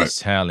 everybody's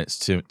talents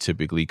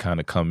typically kind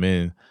of come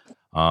in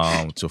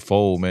to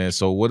fold, man.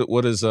 So what's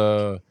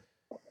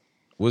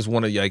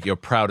one of like your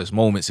proudest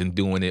moments in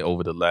doing it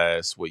over the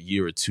last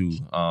year or two?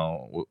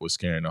 With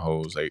Scaring the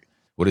Hoes, like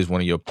what is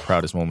one of your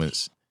proudest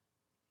moments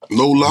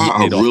No lie,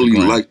 getting I it off the really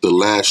ground? liked the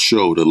last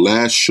show. The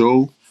last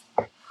show,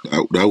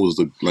 that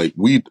was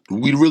we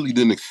really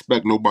didn't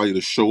expect nobody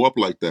to show up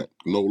like that.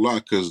 No lie,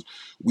 because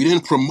we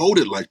didn't promote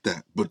it like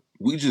that, but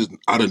we just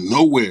out of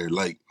nowhere,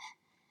 like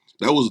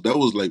that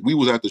was like we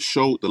was at the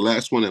show, the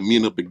last one, at me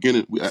in the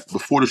beginning,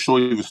 before the show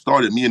even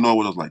started. Me and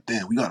Norwood was like,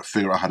 damn, we gotta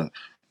figure out how to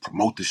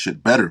promote this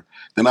shit better.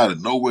 Then out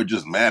of nowhere,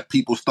 just mad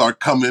people start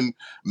coming,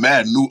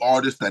 mad new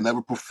artists that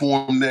never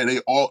performed there. They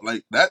all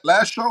like that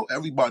last show.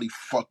 Everybody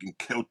fucking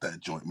killed that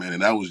joint, man.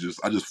 And that was just,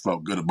 I just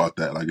felt good about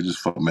that. Like it just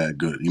felt mad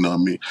good. You know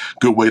what I mean?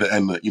 Good way to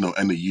end the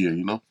year.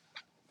 You know.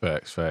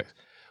 Facts.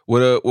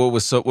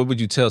 What would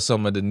you tell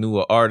some of the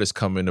newer artists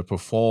coming to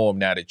perform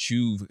now that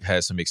you've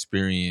had some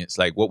experience?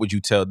 Like, what would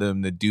you tell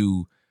them to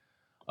do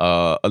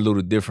a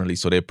little differently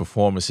so their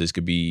performances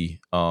could be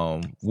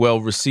well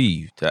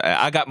received?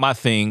 I got my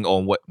thing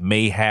on what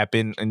may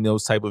happen in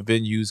those type of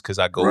venues because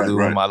I go to them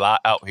Right. a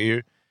lot out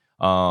here.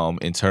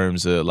 In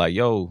terms of like,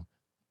 yo,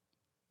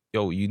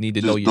 you need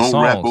to know Just your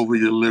don't rap songs. over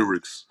your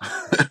lyrics.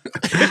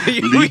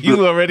 you, Leave the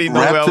you already know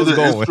where rap I to was the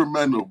going.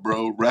 instrumental,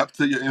 bro. Rap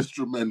to your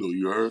instrumental.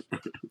 You heard?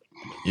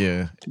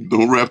 Yeah.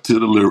 Don't rap to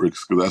the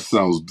lyrics because that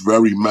sounds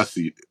very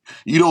messy.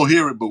 You don't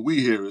hear it, but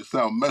we hear it. It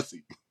sounds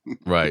messy.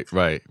 Right.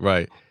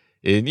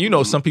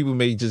 And some people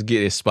may just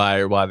get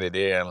inspired while they're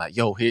there and like,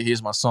 yo,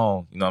 here's my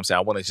song. You know what I'm saying?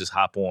 I want to just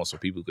hop on so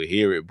people could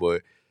hear it.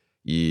 But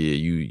yeah,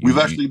 We've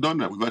you actually done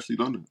that. We've actually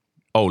done it.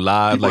 oh,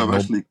 live, People like have no.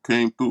 actually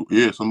came through.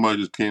 Yeah, somebody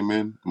just came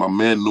in. My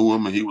man knew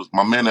him, and he was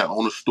my man that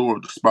owned the store,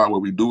 the spot where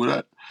we do it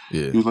at.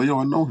 Yeah. He was like, "Yo,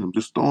 I know him.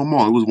 Just throw him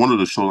on." It was one of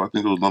the shows. I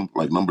think it was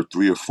number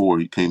 3 or 4.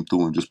 He came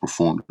through and just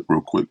performed it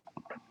real quick.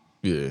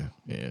 Yeah.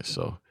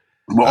 So,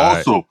 But all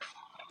right. also,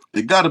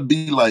 it got to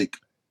be like,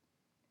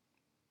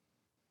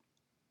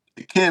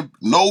 it can't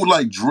no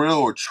like drill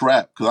or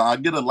trap because I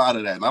get a lot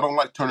of that, and I don't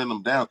like turning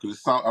them down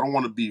because I don't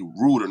want to be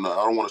rude or not.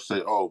 I don't want to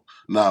say, "Oh,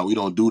 nah, we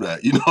don't do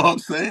that." You know what I'm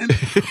saying?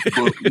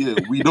 But yeah,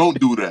 we don't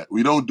do that.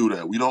 We don't do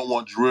that. We don't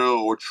want drill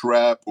or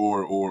trap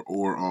or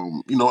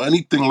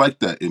anything like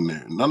that in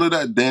there. None of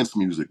that dance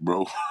music,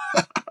 bro.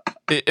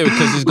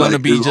 Because it's gonna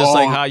Like be it's just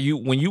like all how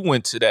when you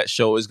went to that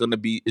show, it's gonna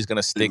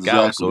stick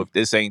out. So exactly, if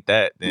this ain't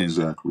that, then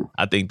exactly.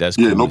 I think that's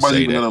Yeah, cool to nobody's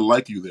say even that. gonna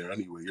like you there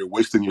anyway. You're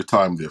wasting your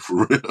time there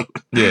for real.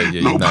 Yeah,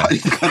 you're not.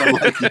 Nobody's gonna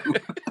like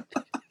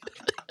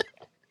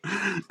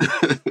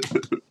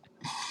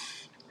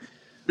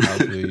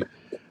you.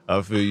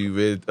 I feel you,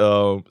 man.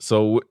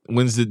 So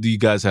do you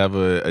guys have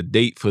a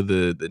date for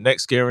the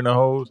next Scaring the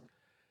Hoes?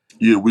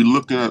 Yeah, we're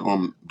looking at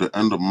the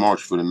end of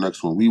March for the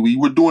next one. We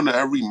were doing it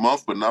every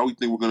month, but now we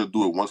think we're gonna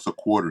do it once a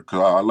quarter because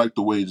I like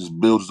the way it just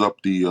builds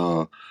up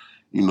the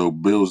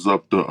builds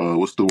up the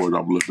what's the word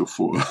I'm looking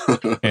for?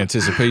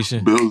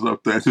 Anticipation. Builds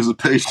up the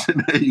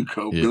anticipation. There you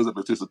go. Yeah. Builds up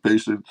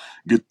anticipation.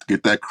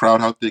 Get that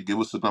crowd out there.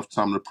 Give us enough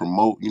time to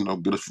promote.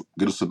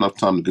 Get us enough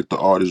time to get the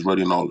artists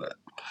ready and all that.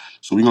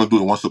 So we're gonna do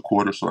it once a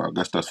quarter. So I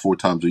guess that's 4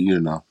 times a year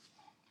now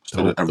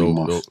instead of every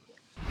month.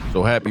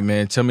 So happy,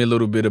 man. Tell me a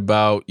little bit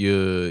about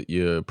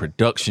your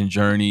production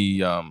journey.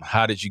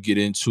 How did you get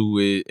into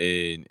it?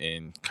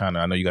 And kind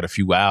of, I know you got a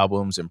few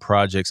albums and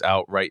projects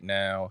out right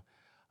now.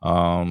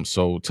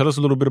 So tell us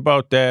a little bit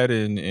about that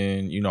and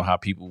how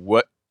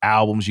what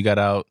albums you got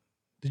out,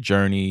 the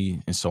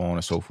journey, and so on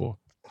and so forth.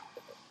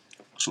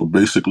 So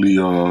basically,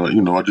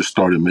 I just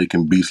started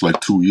making beats like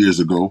 2 years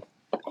ago.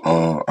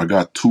 I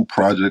got 2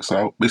 projects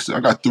out. Basically, I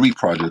got 3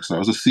 projects out.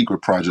 There's a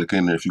secret project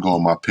in there. If you go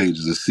on my page,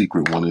 there's a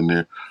secret one in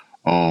there.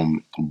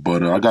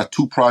 But I got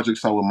 2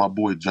 projects out with my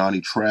boy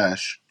Johnny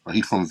Trash.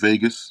 He's from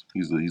Vegas.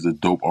 He's a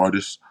dope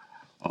artist.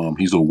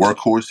 He's a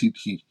workhorse.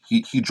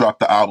 He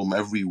dropped the album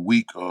every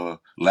week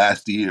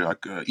last year,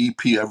 like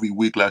EP every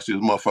week last year.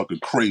 This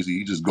motherfucker crazy.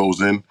 He just goes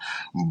in.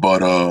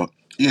 But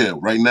yeah,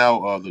 right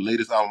now the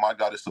latest album I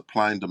got is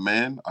Supply and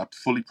Demand. I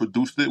fully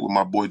produced it with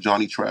my boy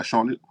Johnny Trash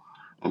on it.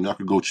 Y'all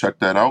could go check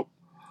that out.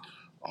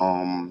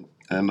 And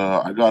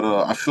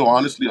I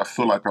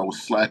feel like I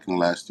was slacking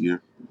last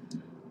year.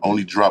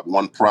 Only dropped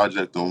 1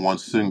 project and 1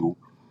 single.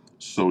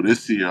 So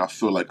this year I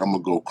feel like I'm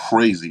gonna go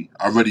crazy.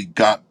 I already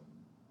got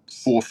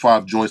 4 or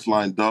 5 joints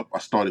lined up. I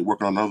started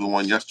working on another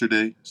one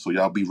yesterday, so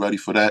y'all be ready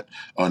for that.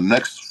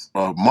 Next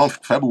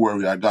month,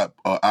 February, I got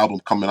an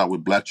album coming out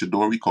with Black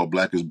Chidori called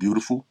Black is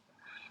Beautiful.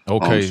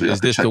 Okay, So y'all is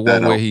can this the check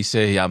that one where out. he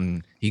say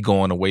he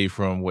going away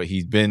from what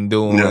he's been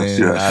doing? Yes,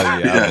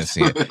 I've been yes.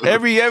 seeing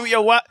every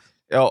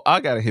I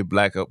gotta hit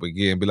Black up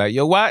again. Be like,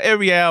 yo, why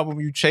every album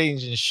you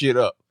changing shit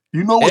up?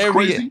 You know what's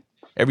crazy?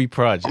 Every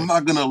project. I'm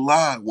not gonna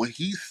lie. When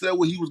he said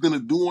what he was gonna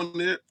do on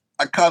there,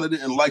 I kind of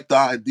didn't like the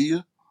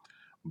idea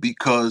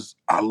because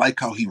I like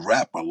how he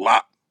rap a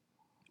lot.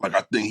 Like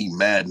I think he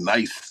mad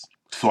nice.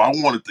 So I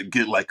wanted to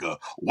get like a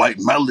White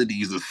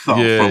Melodies or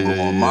something Yeah, from him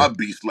yeah, on yeah. my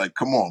beats. Like,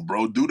 come on,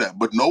 bro, do that.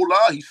 But no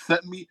lie, he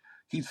sent me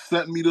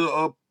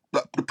the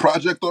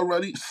project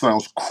already.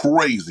 Sounds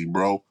crazy,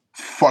 bro.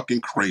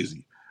 Fucking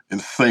crazy,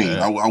 insane.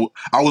 Yeah.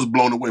 I was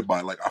blown away by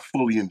it. Like, I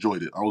fully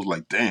enjoyed it. I was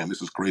like, damn,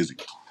 this is crazy.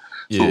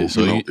 Yeah,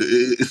 So so you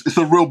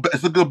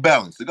it's a good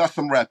balance. It got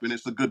some rap in it.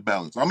 It's a good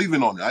balance. I'm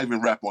even on it. I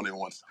even rap on it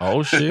once.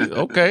 oh shit.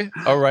 Okay.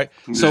 All right.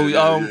 Yeah, So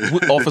yeah,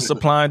 off of yeah.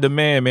 supply and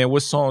demand, man,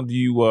 what song do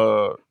you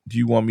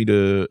want me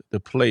to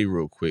play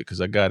real quick?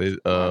 Cause I got it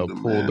Supply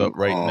and pulled up demand.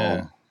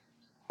 right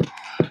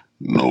now.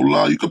 No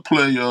lie, you could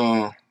play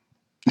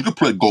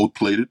Gold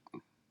Plated.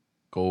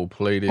 Gold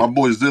plated. My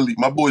boy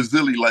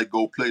Zilly like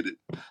Gold Plated.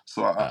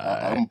 So All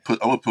right. I'm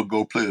gonna put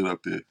Gold Plated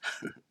up there.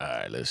 All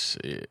right, let's see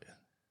it.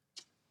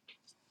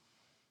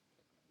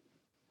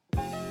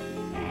 Heard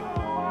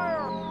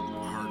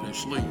they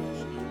sleep.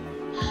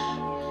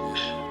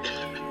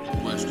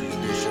 Bless these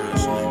bitch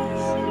ass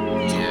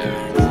niggas.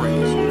 Yeah.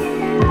 Crazy.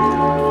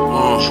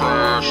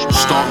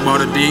 Stalked by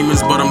the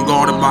demons, but I'm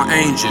guarded by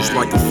angels.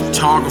 Like a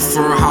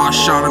photographer, how I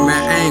shot him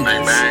at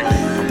angles.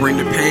 I bring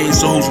the pain,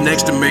 so who's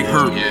next to make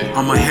hurt?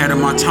 I'm ahead of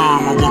my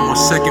time, I want my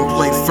second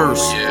plate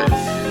first.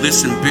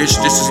 Listen, bitch,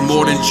 this is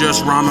more than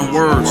just rhyming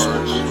words.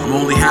 I'm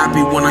only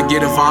happy when I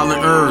get a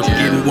violent urge.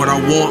 Getting what I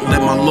want,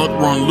 let my luck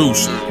run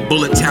loose.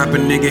 Bullet tap a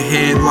nigga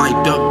head like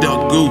duck,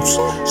 duck, goose.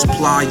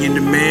 Supply and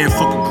demand,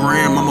 fuck a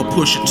gram, I'ma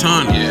push a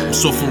ton. I'm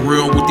so for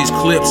real with these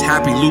clips,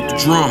 happy loop the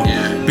drum.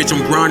 Bitch,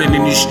 I'm grinding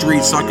in these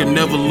streets, I can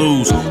never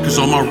lose. Cause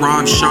all my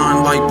rhymes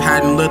shine like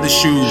patent leather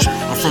shoes.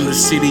 I'm from the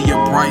city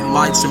of bright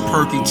lights and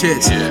perky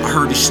tits. I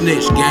heard he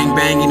snitch, gang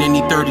banging in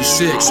he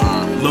 36.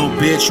 Little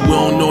bitch, we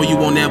don't know you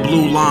on that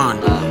blue line.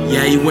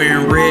 Yeah, he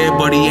wearing red,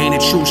 but he ain't a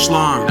true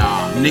slime.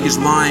 Niggas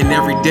lying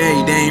every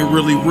day, they ain't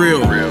really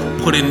real.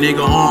 Put a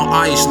nigga on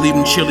ice, leave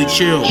him chilly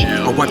chill.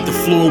 I wipe the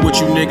floor with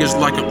you niggas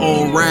like an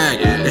old rag.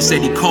 They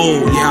said he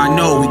cold, yeah I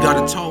know, we got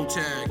a toe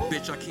tag.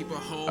 Bitch, I keep a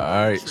hoe. All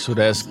right, so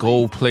that's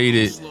Gold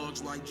Plated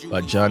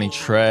by Johnny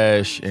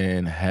Trash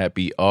and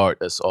Happy Art.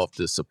 That's off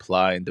the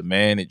Supply and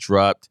Demand. It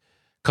dropped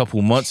a couple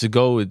months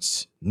ago.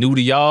 It's new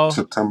to y'all.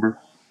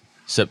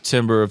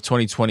 September of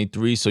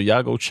 2023. So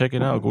y'all go check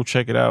it out. Go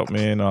check it out,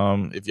 man.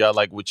 If y'all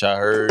like what y'all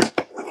heard,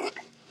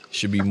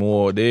 should be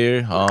more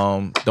there.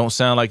 Don't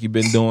sound like you've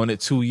been doing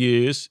it 2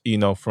 years,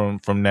 from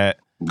that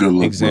Good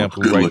luck,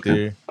 example bro. Good right looking.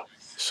 there.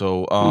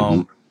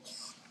 So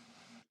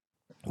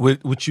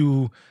with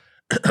you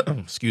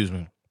excuse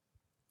me,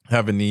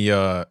 having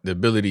the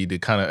ability to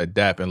kind of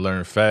adapt and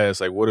learn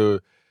fast, like what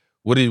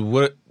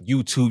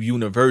YouTube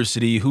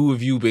University, who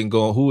have you been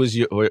going, who is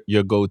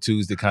your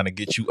go-tos to kind of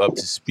get you up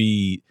to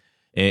speed,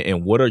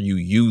 and what are you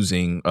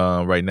using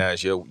right now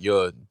as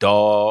your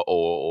DAW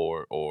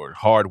or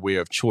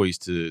hardware of choice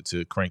to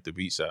crank the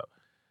beats out?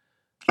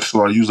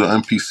 So I use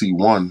an MPC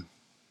one,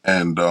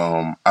 and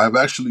I've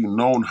actually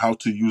known how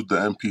to use the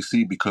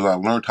MPC because I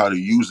learned how to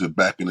use it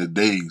back in the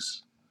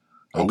days.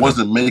 I Okay.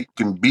 wasn't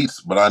making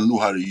beats, but I knew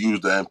how to use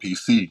the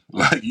MPC.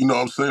 Like, you know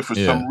what I'm saying? For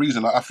Yeah. some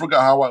reason, I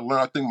forgot how I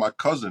learned. I think my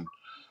cousin,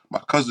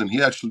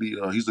 he actually,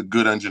 he's a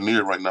good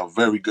engineer right now,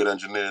 very good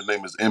engineer. His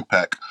name is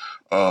Impact.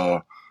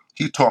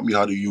 He taught me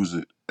how to use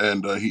it,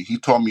 and he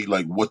taught me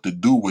like what to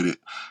do with it.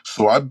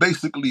 So I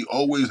basically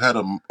always had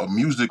a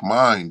music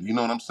mind. You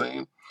know what I'm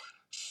saying?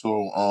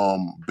 So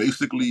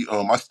basically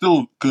I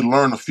still could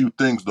learn a few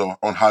things though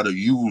on how to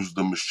use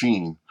the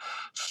machine.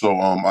 So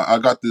I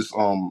got this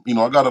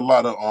I got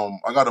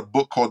I got a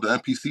book called the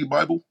MPC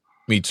Bible.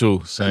 Me too.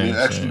 And it Same.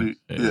 actually,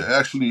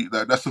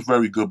 Yeah. that's a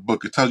very good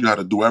book. It tells you how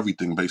to do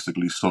everything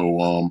basically.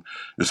 So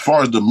as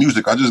far as the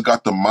music, I just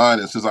got the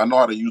mind, and since I know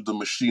how to use the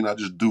machine, I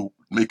just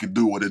make it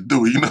do what it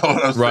do. You know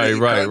what I'm saying?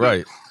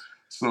 Right.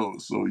 So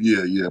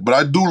yeah. But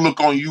I do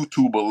look on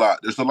YouTube a lot.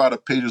 There's a lot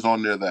of pages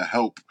on there that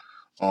help.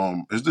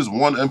 There's this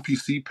one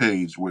MPC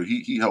page where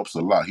he helps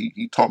a lot.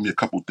 He taught me a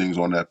couple things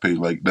on that page,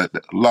 like that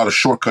a lot of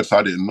shortcuts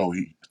I didn't know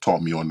he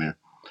taught me on there.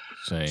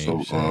 Same.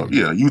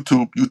 Yeah,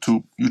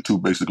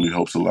 YouTube basically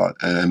helps a lot,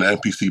 and the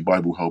MPC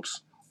Bible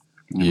helps.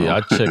 You know?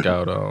 I check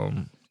out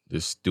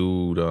this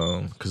dude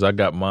because I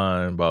got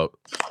mine about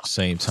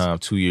same time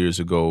 2 years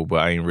ago, but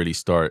I ain't really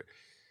start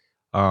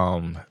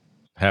having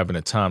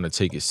the time to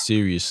take it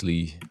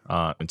seriously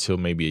until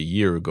maybe a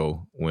year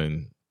ago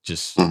when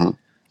just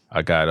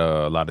I got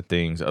a lot of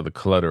things, other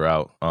clutter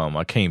out.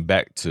 I came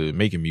back to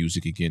making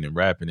music again and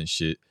rapping and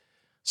shit.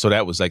 So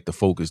that was like the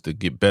focus to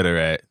get better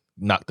at,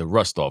 knock the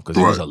rust off, because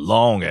it was a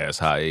long ass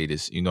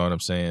hiatus. You know what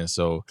I'm saying?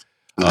 So,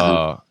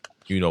 but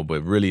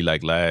really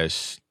like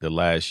the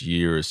last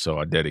year or so,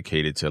 I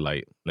dedicated to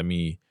like, let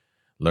me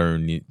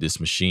learn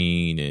this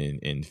machine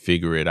and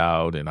figure it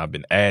out. And I've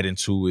been adding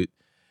to it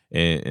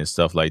and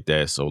stuff like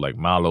that. So like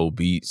Milo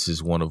Beats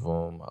is one of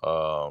them.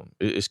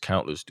 It's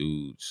countless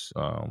dudes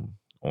on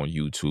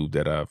YouTube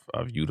that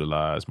I've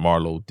utilized.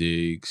 Marlo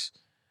Diggs,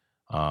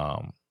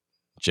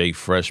 Jay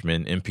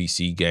Freshman,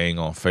 MPC Gang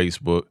on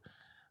Facebook.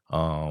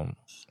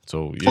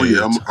 So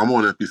yeah. I'm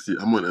on MPC.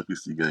 I'm on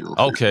MPC Gang on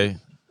Facebook. Okay.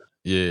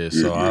 Yeah,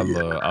 Yeah, so yeah,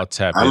 yeah. I'll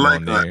tap I in like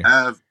on there.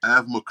 Av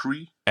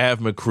McCree. Av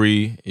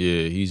McCree,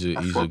 yeah, he's I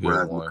a fuck with good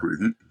Av one.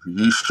 McCree.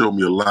 He showed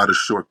me a lot of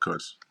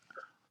shortcuts.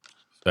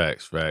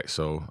 Facts.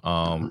 So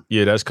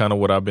yeah, that's kind of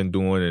what I've been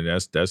doing, and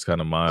that's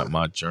kind of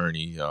my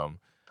journey.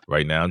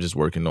 Right now I'm just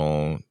working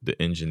on the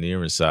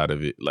engineering side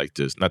of it, like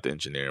just not the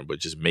engineering, but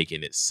just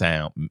making it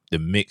sound the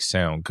mix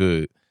sound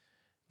good.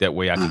 That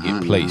way I could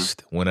get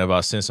placed. Whenever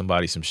I send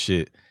somebody some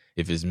shit,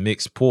 if it's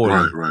mixed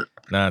poorly, Right.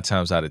 9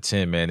 times out of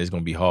 10, man, it's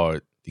gonna be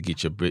hard to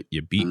get your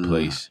beat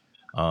placed.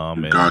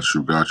 Got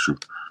you.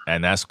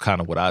 And that's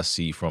kind of what I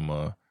see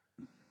from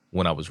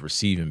when I was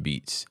receiving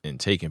beats and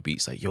taking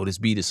beats. Like, yo, this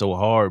beat is so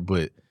hard,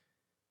 but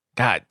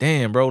god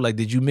damn, bro, like,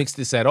 did you mix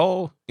this at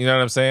all? You know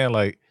what I'm saying?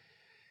 Like,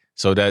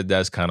 so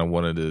that's kind of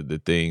one of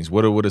the things.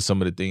 What are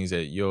some of the things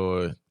that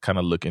you're kind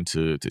of looking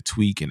to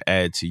tweak and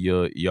add to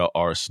your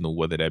arsenal,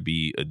 whether that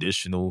be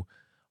additional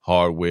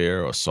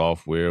hardware or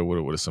software?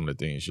 What are some of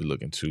the things you're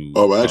looking to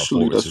Oh, actually,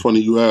 forward that's to? funny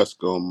you ask.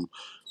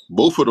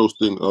 Both of those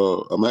things.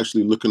 I'm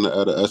actually looking to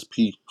add a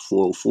SP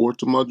 404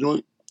 to my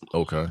joint.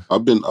 Okay.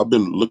 I've been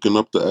looking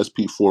up the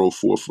SP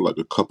 404 for like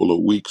a couple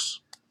of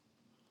weeks,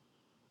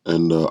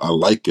 and I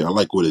like it. I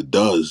like what it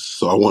does.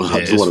 So Yeah, I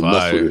just it's want to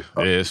mess with fire. it.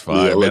 Yeah, it's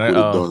Yeah, I fire, man. like what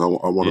it does. I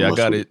want to Yeah, I mess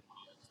got with it. it.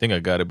 I think I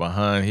got it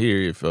behind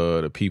here. If the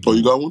Oh, you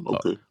people got one?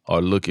 Okay.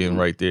 are looking Mm-hmm.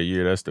 right there,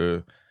 yeah, that's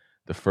the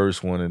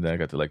first one, and then I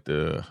got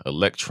the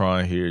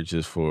Electron here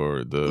just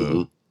for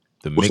Mm-hmm.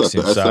 the What's that?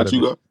 The mixing side SX of you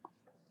it. got?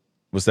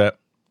 What's that?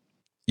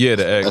 Yeah, That's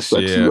the the X. SX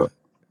you Yeah, got?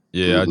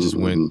 yeah. I just Mm-hmm.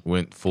 went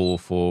full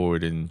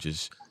forward and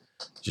just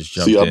See,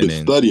 jumped I've in been and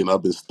studying.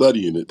 I've been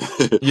studying it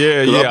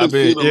yeah, because I've yeah. been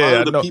seeing a lot I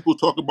of the know. people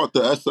talk about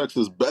the SX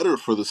is better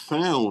for the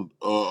sound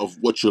of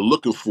what you're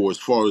looking for, as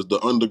far as the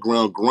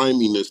underground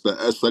griminess. The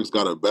SX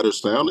got a better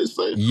sound, they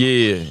say.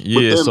 Yeah, But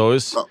yeah. then, So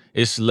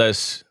it's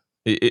less.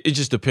 It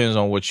just depends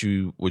on what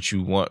you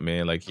want,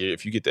 man. Like, yeah,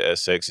 if you get the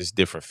SX, it's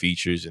different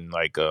features and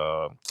like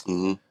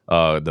mhm.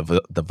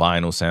 the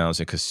vinyl sounds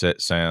and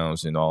cassette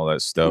sounds and all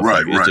that stuff. Right,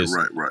 Like, right.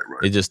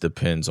 it just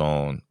depends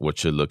on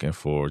what you're looking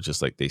for.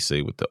 Just like they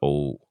say with the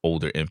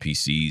older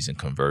MPCs and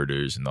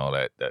converters and all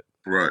that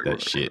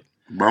shit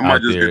But I might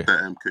out just get there.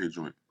 that MK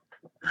joint.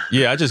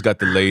 Yeah, I just got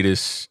the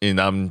latest, and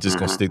I'm just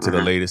gonna stick to the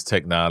Uh-huh. latest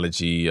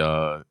technology.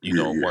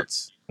 Yeah.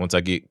 Once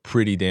I get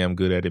pretty damn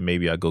good at it,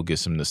 maybe I go get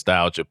some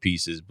nostalgia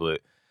pieces.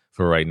 But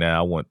for right now,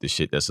 I want the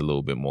shit that's a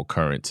little bit more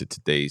current to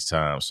today's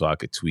time, so I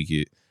could tweak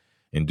it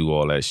and do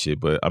all that shit.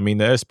 But I mean,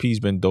 the SP's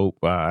been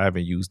dope. I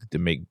haven't used it to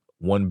make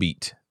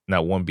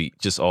not one beat,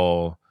 just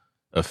all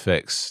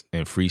effects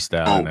and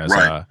freestyling Oh,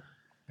 right.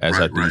 as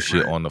I do Right.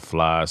 shit on the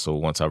fly. So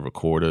once I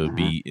record a Mhm.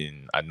 beat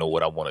and I know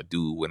what I want to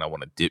do, when I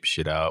want to dip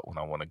shit out, when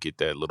I want to get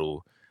that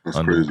little That's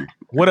under crazy.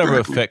 whatever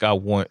Exactly. effect I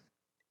want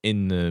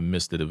in the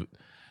midst of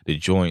the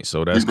joint.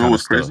 So that's You know kind of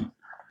what's stuff. crazy?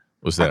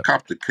 What's I that?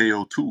 copped the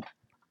KO2.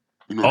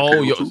 You know the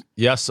Oh, yo, KO2?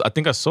 yes, I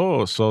think I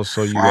saw. So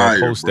you Fire,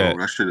 post bro. that.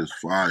 That shit is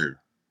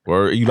fire.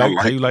 Or you I like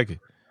how like you it. like it?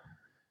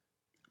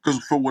 Because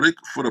for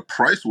the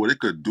price, what it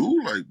could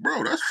do, like,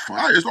 bro, that's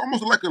fire. It's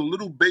almost like a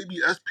little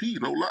baby SP,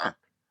 no lie.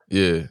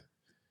 Yeah.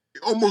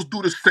 It almost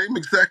do the same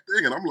exact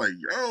thing, and I'm like,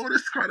 yo,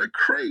 this kind of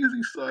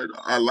crazy, son.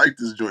 I like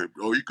this joint,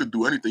 bro. You could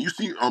do anything. You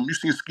seen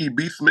Ski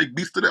Beats make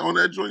beats to that on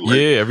that joint, like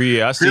Yeah, every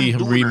year I see him him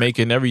doing that.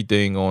 remaking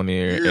everything on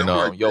there. Yeah, And I'm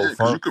like, yo, damn,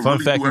 because you could fun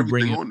really fact do you bring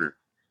everything it. on there.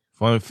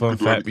 You Fun could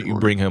do fact everything you on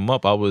bring there. him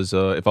up. I was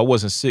if I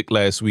wasn't sick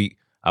last week,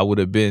 I would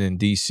have been in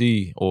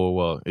DC, or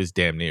well, it's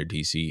damn near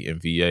DC in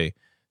VA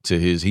to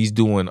he's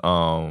doing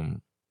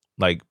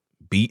like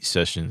beat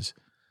sessions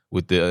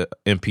with the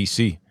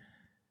MPC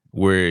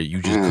where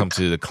you just come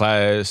to the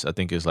class. I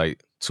think it's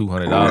like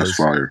Oh, that's $200.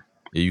 fire.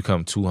 Yeah, you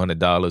come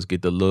 $200,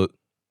 get the look.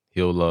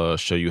 He'll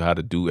show you how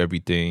to do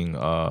everything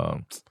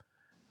with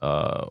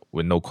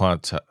no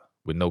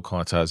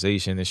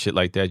quantization and shit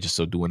like that. Just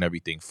so doing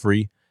everything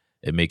free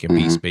and making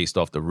beats based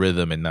off the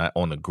rhythm and not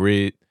on the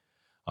grid.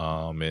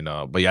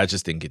 But yeah, I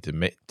just didn't get to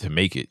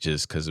make it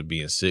just because of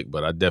being sick.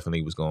 But I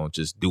definitely was gonna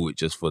just do it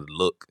just for the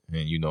look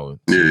and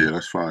Yeah,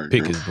 that's fire.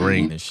 pick Yeah. his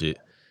brain and shit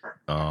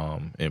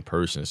in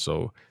person.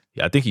 So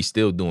yeah, I think he's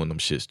still doing them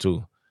shits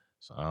too.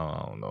 So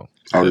I don't know.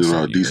 Out in That's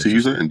something you DC,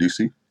 is it interested. in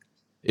DC?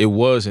 It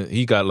wasn't.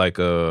 He got like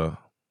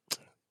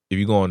if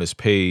you go on his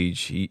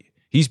page,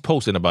 he's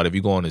posting about it. If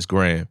you go on his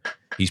gram,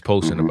 he's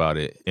posting about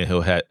it, and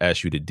he'll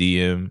ask you to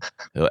DM.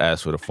 He'll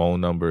ask for the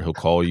phone number. He'll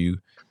call you,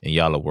 and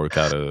y'all will work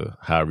out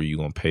however you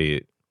gonna pay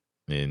it,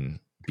 and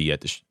be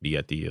at the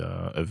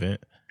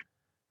event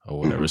or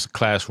whatever. It's a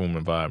classroom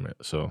environment,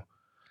 so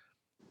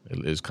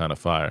it's kind of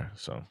fire.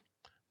 So,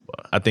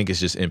 but I think it's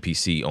just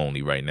NPC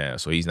only right now.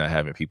 So he's not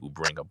having people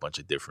bring a bunch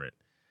of different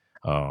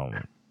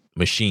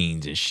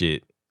machines and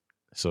shit.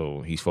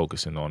 So he's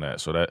focusing on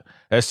that. So that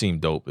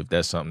seemed dope. If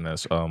that's something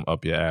that's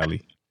up your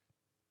alley.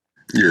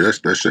 Yeah,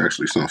 that shit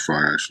actually sounds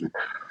fire. Actually,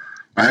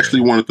 I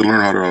actually wanted to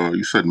learn how to.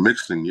 You said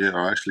mixing. Yeah,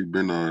 I actually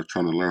been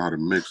trying to learn how to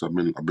mix. I've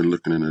been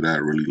looking into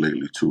that really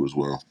lately too as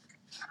well.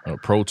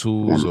 Pro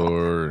Tools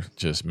or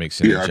just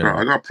mixing in Yeah, general?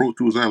 I got Pro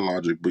Tools and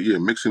Logic, but yeah,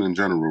 mixing in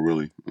general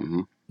really.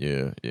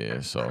 Yeah.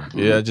 So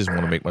yeah, I just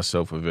want to make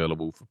myself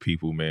available for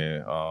people,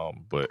 man.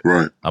 But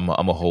Right. I'm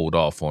a hold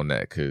off on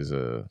that because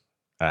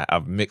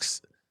I've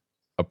mixed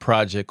a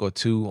project or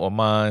two on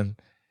mine,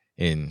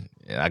 and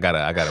I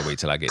gotta wait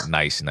till I get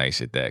nice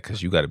at that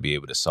because you got to be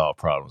able to solve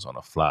problems on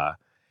the fly.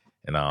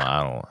 And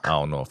I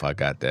don't know if I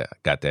got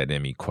that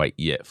in me quite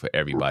yet for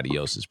everybody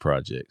else's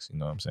projects. You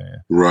know what I'm saying?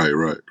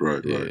 Right.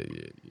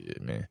 Yeah,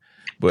 man.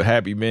 But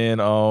happy, man.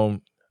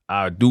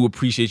 I do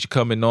appreciate you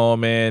coming on,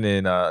 man,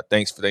 and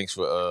thanks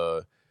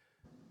for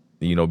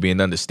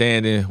being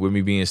understanding with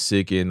me being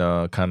sick and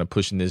kind of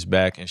pushing this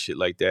back and shit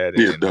like that,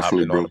 Yeah, and definitely,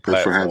 hopping on bro. the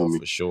Thanks for platform having me.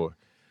 for sure.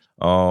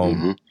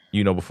 Mm-hmm.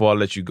 Before I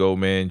let you go,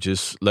 man,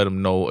 just let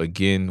them know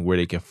again where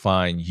they can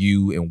find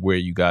you and where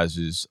you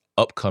guys'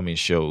 upcoming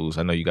shows.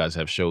 I know you guys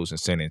have shows in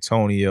San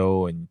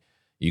Antonio, and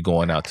you're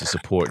going out to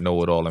support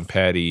Know It All and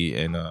Patty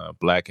and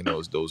Black and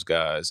those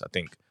guys. I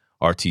think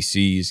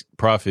RTC's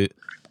Prophet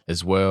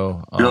as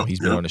well. He's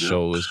been on the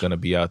show, is going to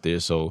be out there.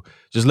 So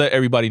just let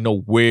everybody know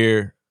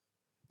where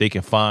they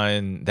can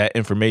find that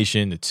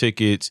information, the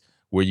tickets,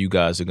 where you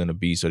guys are going to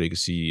be so they can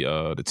see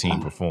the team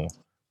perform.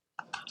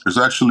 It's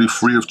actually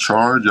free of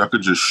charge. Y'all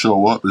could just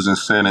show up. It's in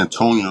San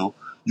Antonio.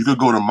 You could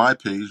go to my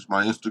page,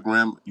 my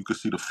Instagram. You could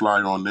see the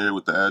flyer on there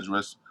with the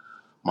address.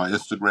 My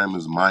Instagram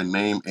is My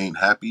Name Ain't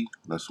Happy.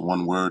 That's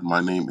one word.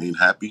 My Name Ain't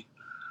Happy.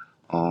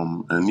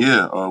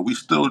 We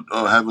still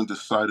haven't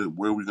decided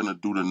where we're gonna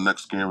do the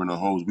next Scaring the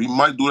Hoes. We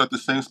might do it at the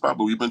same spot,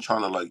 but we've been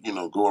trying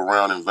to go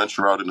around and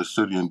venture out in the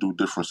city and do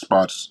different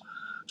spots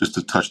just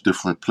to touch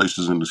different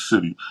places in the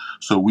city.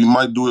 So we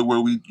might do it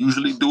where we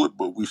usually do it,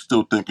 but we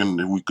still thinking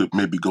that we could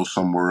maybe go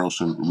somewhere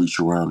else and reach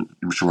around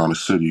the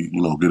city.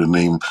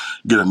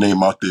 Get a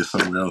name out there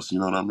somewhere else. You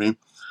know what I mean?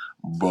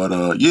 But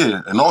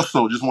and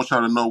also just want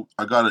y'all to know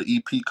I got an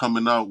EP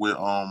coming out with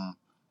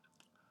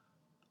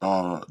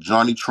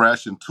Johnny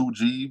Trash and 2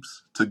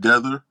 Jeeves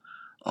together.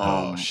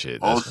 Oh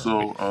shit!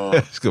 Also,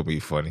 it's gonna be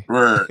funny,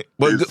 right?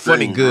 But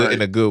funny, good right?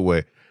 In a good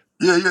way.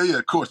 Yeah.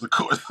 Of course.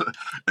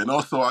 And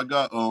also, I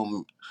got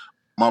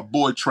my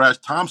boy Trash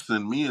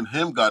Thompson. Me and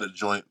him got a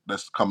joint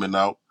that's coming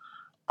out.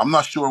 I'm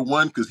not sure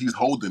when because he's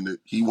holding it.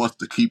 He wants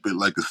to keep it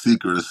like a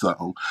secret or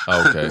something.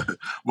 Okay.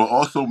 But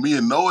also, me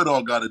and Know It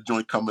All got a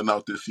joint coming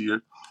out this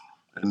year,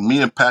 and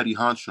me and Patty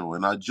Honcho.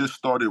 And I just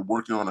started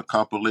working on a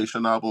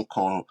compilation album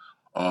called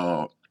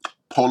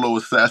Polo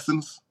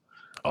Assassins.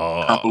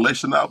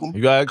 Compilation album.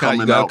 You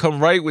gotta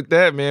come right with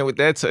that, man. With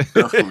that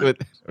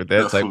with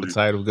that type of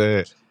title. Go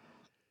ahead.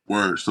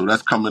 Word. So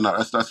that's coming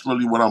out. That's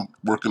really what I'm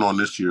working on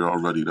this year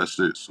already. That's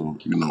it. So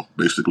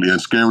basically,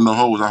 and Scaring the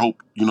Hoes. I hope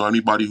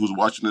anybody who's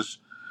watching this.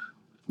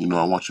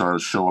 I want y'all to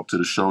show up to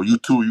the show. You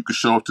too. You can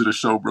show up to the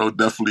show, bro.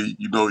 Definitely.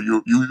 You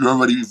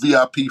already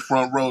VIP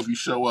front row if you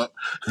show up.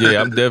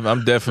 Yeah,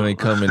 I'm definitely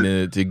coming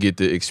in to get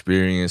the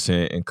experience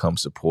and come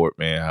support,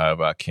 man.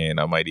 However I can.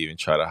 I might even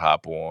try to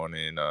hop on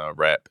and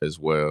rap as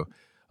well.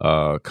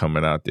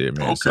 Coming out there,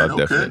 man. So I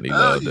definitely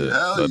love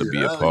to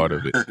be a part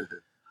of it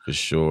for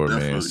sure,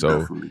 man. So.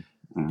 Definitely.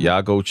 Mm-hmm.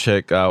 Y'all go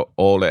check out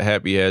all that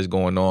Happy has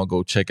going on.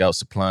 Go check out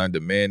Supply and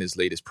Demand, his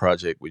latest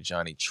project with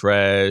Johnny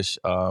Trash.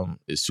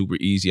 It's super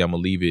easy. I'm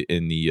gonna leave it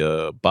in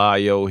the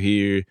bio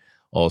here.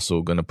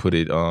 Also gonna put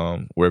it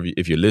wherever,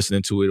 if you're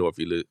listening to it or if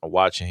you're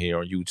watching here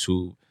on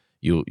YouTube,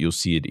 you'll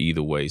see it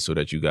either way, so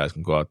that you guys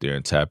can go out there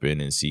and tap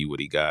in and see what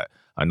he got.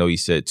 I know he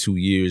said 2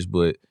 years,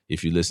 but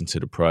if you listen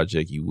to the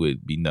project, you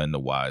would be none the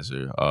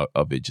wiser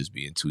of it just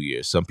being 2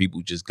 years. Some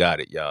people just got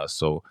it, y'all.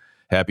 So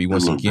Happy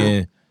once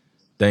again.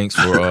 Thanks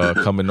for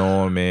coming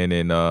on, man.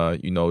 And,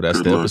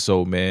 that's the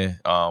episode, man.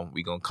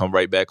 We're going to come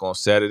right back on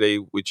Saturday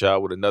with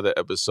y'all with another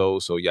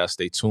episode. So y'all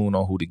stay tuned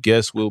on who the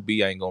guest will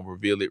be. I ain't going to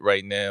reveal it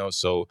right now.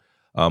 So,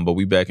 but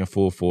we back in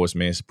full force,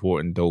 man,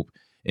 supporting dope,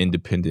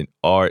 independent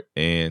art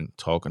and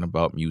talking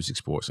about music,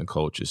 sports, and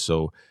culture.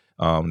 So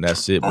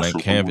that's it.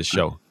 Blank Canvas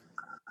Show.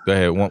 Go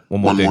ahead. One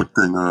more thing.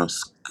 Follow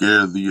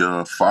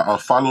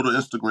the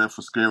Instagram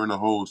for Scaring the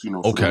Hoes, for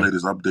the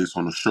latest updates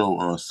on the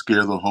show.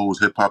 Scare the Hoes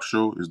Hip Hop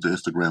Show is the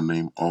Instagram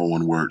name, all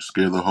one word.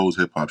 Scare the Hoes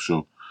Hip Hop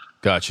Show.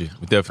 Got you.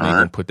 We're definitely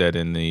gonna put that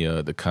in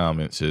the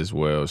comments as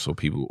well, so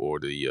people, or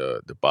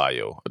the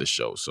bio of the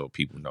show, so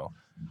people know.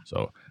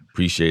 So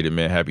appreciate it,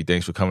 man. Happy,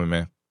 thanks for coming,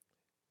 man.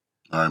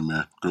 All right,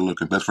 man. Good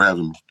looking. Thanks for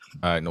having me.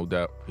 All right, no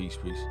doubt. Peace.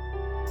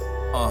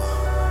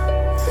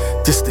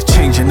 This the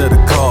changing of the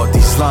guard.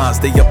 These lines,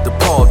 they up the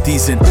par.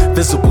 These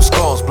invisible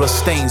scars, blood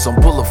stains on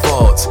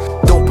boulevards.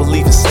 Don't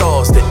believe in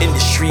stars, the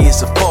industry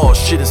is a farce.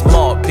 Shit is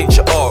marred, paint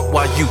your art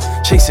while you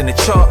chasing the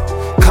chart.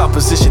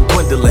 Composition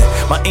dwindling,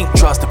 my ink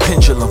draws the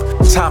pendulum.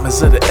 Time is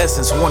of the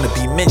essence, wanna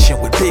be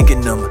mentioned with big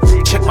in them.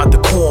 Check my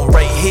decorum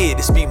right here,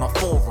 this be my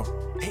form.